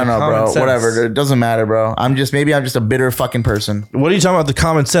talking about? I don't the know, common bro. sense? Whatever. It doesn't matter, bro. I'm just a bitter fucking person. What are you talking about? The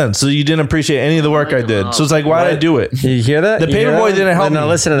common sense. So you didn't appreciate any of the work I did. So it's like, why did I do it? You hear that? The You hear Paperboy that? didn't help me. No,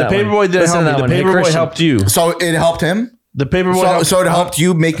 listen to that The one. Paperboy didn't Listen to help that me. The one. Hey, Paperboy Christian. helped you. So it helped him. The Paperboy. So it helped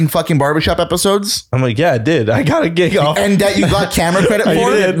you making fucking barbershop episodes? I'm like, yeah, I did. I got a gig off. And that you got camera credit for?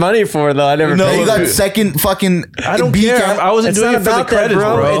 You had money for it, though. I never. No, you got second fucking. I don't care. I wasn't doing it for the credits,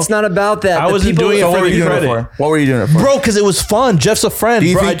 bro. It's not about that. I wasn't doing it for the credit. What were you doing it for? Bro, because it was fun. Jeff's a friend,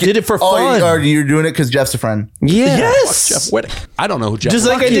 bro. I did it for fun. Or you're doing it because Jeff's a friend? Yeah. Yes. Jeff Whittick. I don't know who Jeff Just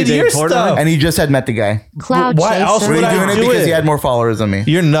like I did your stuff. And you just had met the guy. Cloud Why else Were would you I doing it do because it? he had more followers than me?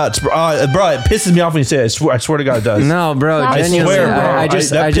 You're nuts, bro. Bro, it pisses me off when you say it. I swear to God, it does. No, bro. I genuinely, swear, bro.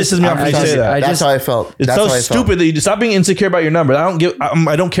 That pisses me off when you say that. That's how I felt. It's so stupid that you stop being insecure about your number.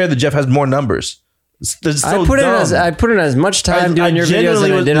 I don't care that Jeff has more numbers. It's so I put dumb. in as much time doing your videos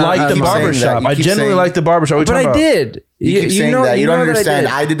than I did like the barbershop. I genuinely like the barbershop. But I did. You keep saying that. You don't understand.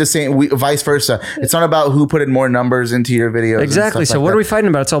 I I did the same. Vice versa. It's not about who put in more numbers into your videos. exactly. So what are we fighting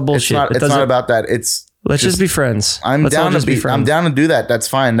about? It's all bullshit. It's not about that. Let's just be friends. Let's down to be friends. I'm down to do that. That's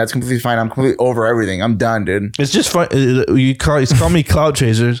fine. That's completely fine. I'm completely over everything. I'm done, dude. It's just fun. You call me cloud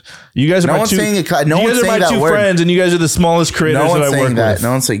chasers. You guys are no my one's two. saying it. No you guys one's are saying my that two word. friends, and you guys are the smallest creators No one's that I work saying that. with.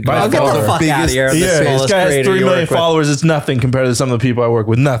 No one's saying. Get the fuck out of here. Yeah, this guy has 3 million followers. It's nothing compared to some of the people I work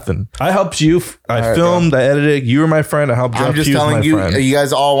with. Nothing. I helped you. I filmed. I edited. You were my friend. I helped Jeff. I'm just Hughes, telling you. friend. You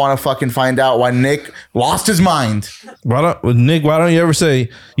guys all want to fucking find out why Nick lost his mind. Nick? Why don't you ever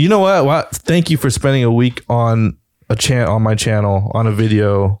say, you know what? Thank you for spending a week on on my channel on a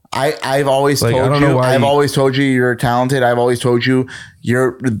video. I've always told you. I've always told you you're talented. I've always told you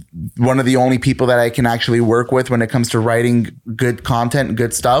you're one of the only people that I can actually work with when it comes to writing good content,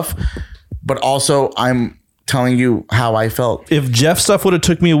 good stuff. But also, I'm telling you how I felt. If Jeff stuff would have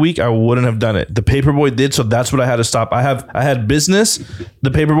took me a week, I wouldn't have done it. The Paperboy did, so that's what I had to stop. I had business, the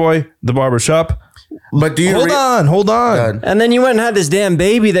Paperboy, the barbershop. But do you hold on. And then you went and had this damn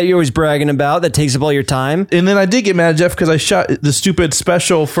baby that you're always bragging about that takes up all your time. And then I did get mad at Jeff because I shot the stupid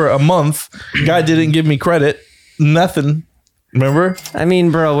special for a month. Guy didn't give me credit. Nothing. Remember? I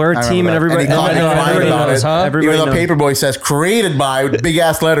mean, bro, we're a team and everybody knows, huh? Even though Paperboy says created by with big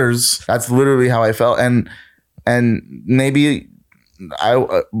ass letters. That's literally how I felt. And maybe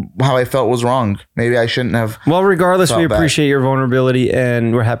how I felt was wrong. Maybe I shouldn't have. Well, regardless, we appreciate your vulnerability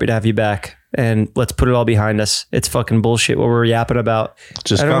and we're happy to have you back. And let's put it all behind us. It's fucking bullshit what we're yapping about.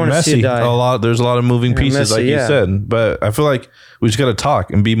 Just got messy. There's a lot of moving pieces, like you said. But I feel like we just got to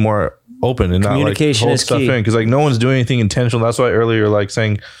talk and be more open and not like hold stuff in, because like no one's doing anything intentional. That's why earlier, like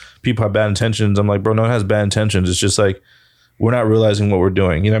saying people have bad intentions. I'm like, bro, no one has bad intentions. It's just like we're not realizing what we're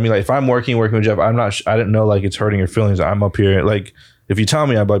doing. You know what I mean? Like if I'm working with Jeff, I didn't know like it's hurting your feelings. I'm up here. Like if you tell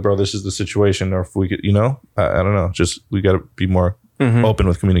me, I'm like, bro, this is the situation. Or if we could, I don't know. Just we got to be more open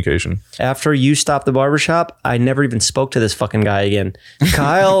with communication. After you stopped the barbershop, I never even spoke to this fucking guy again.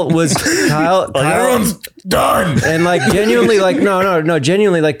 Kyle everyone's done. And like genuinely, like no,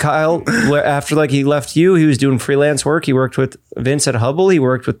 genuinely, like Kyle, after like he left you, he was doing freelance work. He worked with Vince at Hubble. He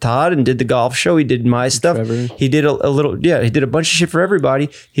worked with Todd and did the golf show. He did my stuff. He did a little, he did a bunch of shit for everybody.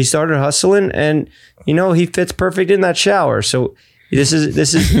 He started hustling, and he fits perfect in that shower. So this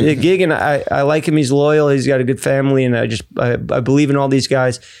is a gig, and I like him. He's loyal. He's got a good family, and I believe in all these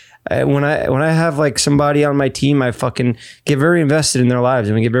guys. When I have like somebody on my team, I fucking get very invested in their lives,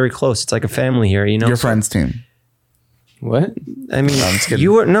 and we get very close. It's like a family here, Your friend's team. What? I mean,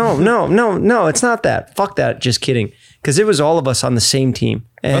 you were no. It's not that. Fuck that. Just kidding. Because it was all of us on the same team.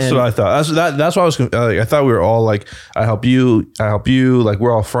 And that's what I thought. That's why I was. I thought we were all like, I help you. Like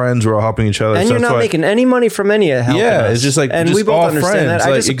we're all friends. We're all helping each other. And so you're not making any money from any of helping us. It's just like, and we both understand that.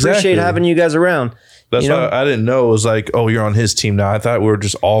 I just appreciate having you guys around. That's why I didn't know it was like, oh, you're on his team now. I thought we were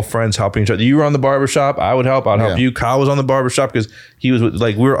just all friends helping each other. You were on the barbershop. I would help. I'd help you. Kyle was on the barbershop because he was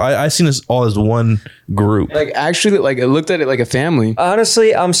like, I seen us all as one group. Like actually, like I looked at it like a family.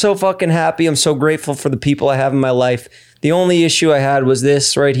 Honestly, I'm so fucking happy. I'm so grateful for the people I have in my life. The only issue I had was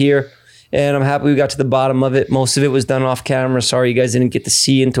this right here. And I'm happy we got to the bottom of it. Most of it was done off camera. Sorry you guys didn't get to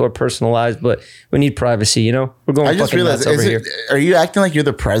see into our personal lives, but we need privacy, We're going I just realized, nuts over here. Are you acting like you're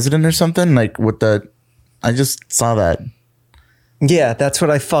the president or something? Like I just saw that. Yeah, that's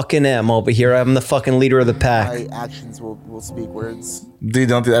what I fucking am over here. I'm the fucking leader of the pack. My actions will speak words. Dude,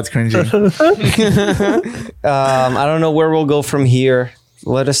 don't do that. That's cringy. I don't know where we'll go from here.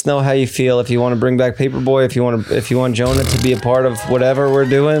 Let us know how you feel. If you want to bring back Paperboy, if you want Jonah to be a part of whatever we're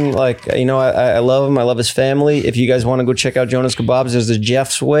doing, like I love him. I love his family. If you guys want to go check out Jonah's Kebabs, there's the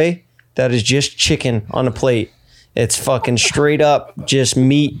Jeff's Way. That is just chicken on a plate. It's fucking straight up, just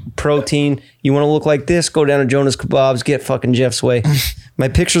meat, protein. You want to look like this? Go down to Jonah's Kebabs, get fucking Jeff's Way. My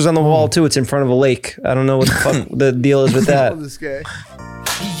picture's on the wall too. It's in front of a lake. I don't know what the fuck the deal is with that. This guy.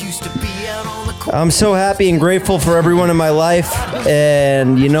 He used to be out on the court. I'm so happy and grateful for everyone in my life.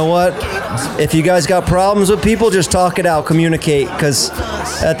 And you know what? If you guys got problems with people, just talk it out, communicate. Because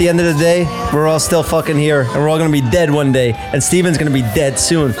at the end of the day, we're all still fucking here. And we're all going to be dead one day. And Steven's going to be dead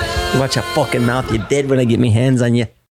soon. Watch your fucking mouth. You're dead when I get my hands on you.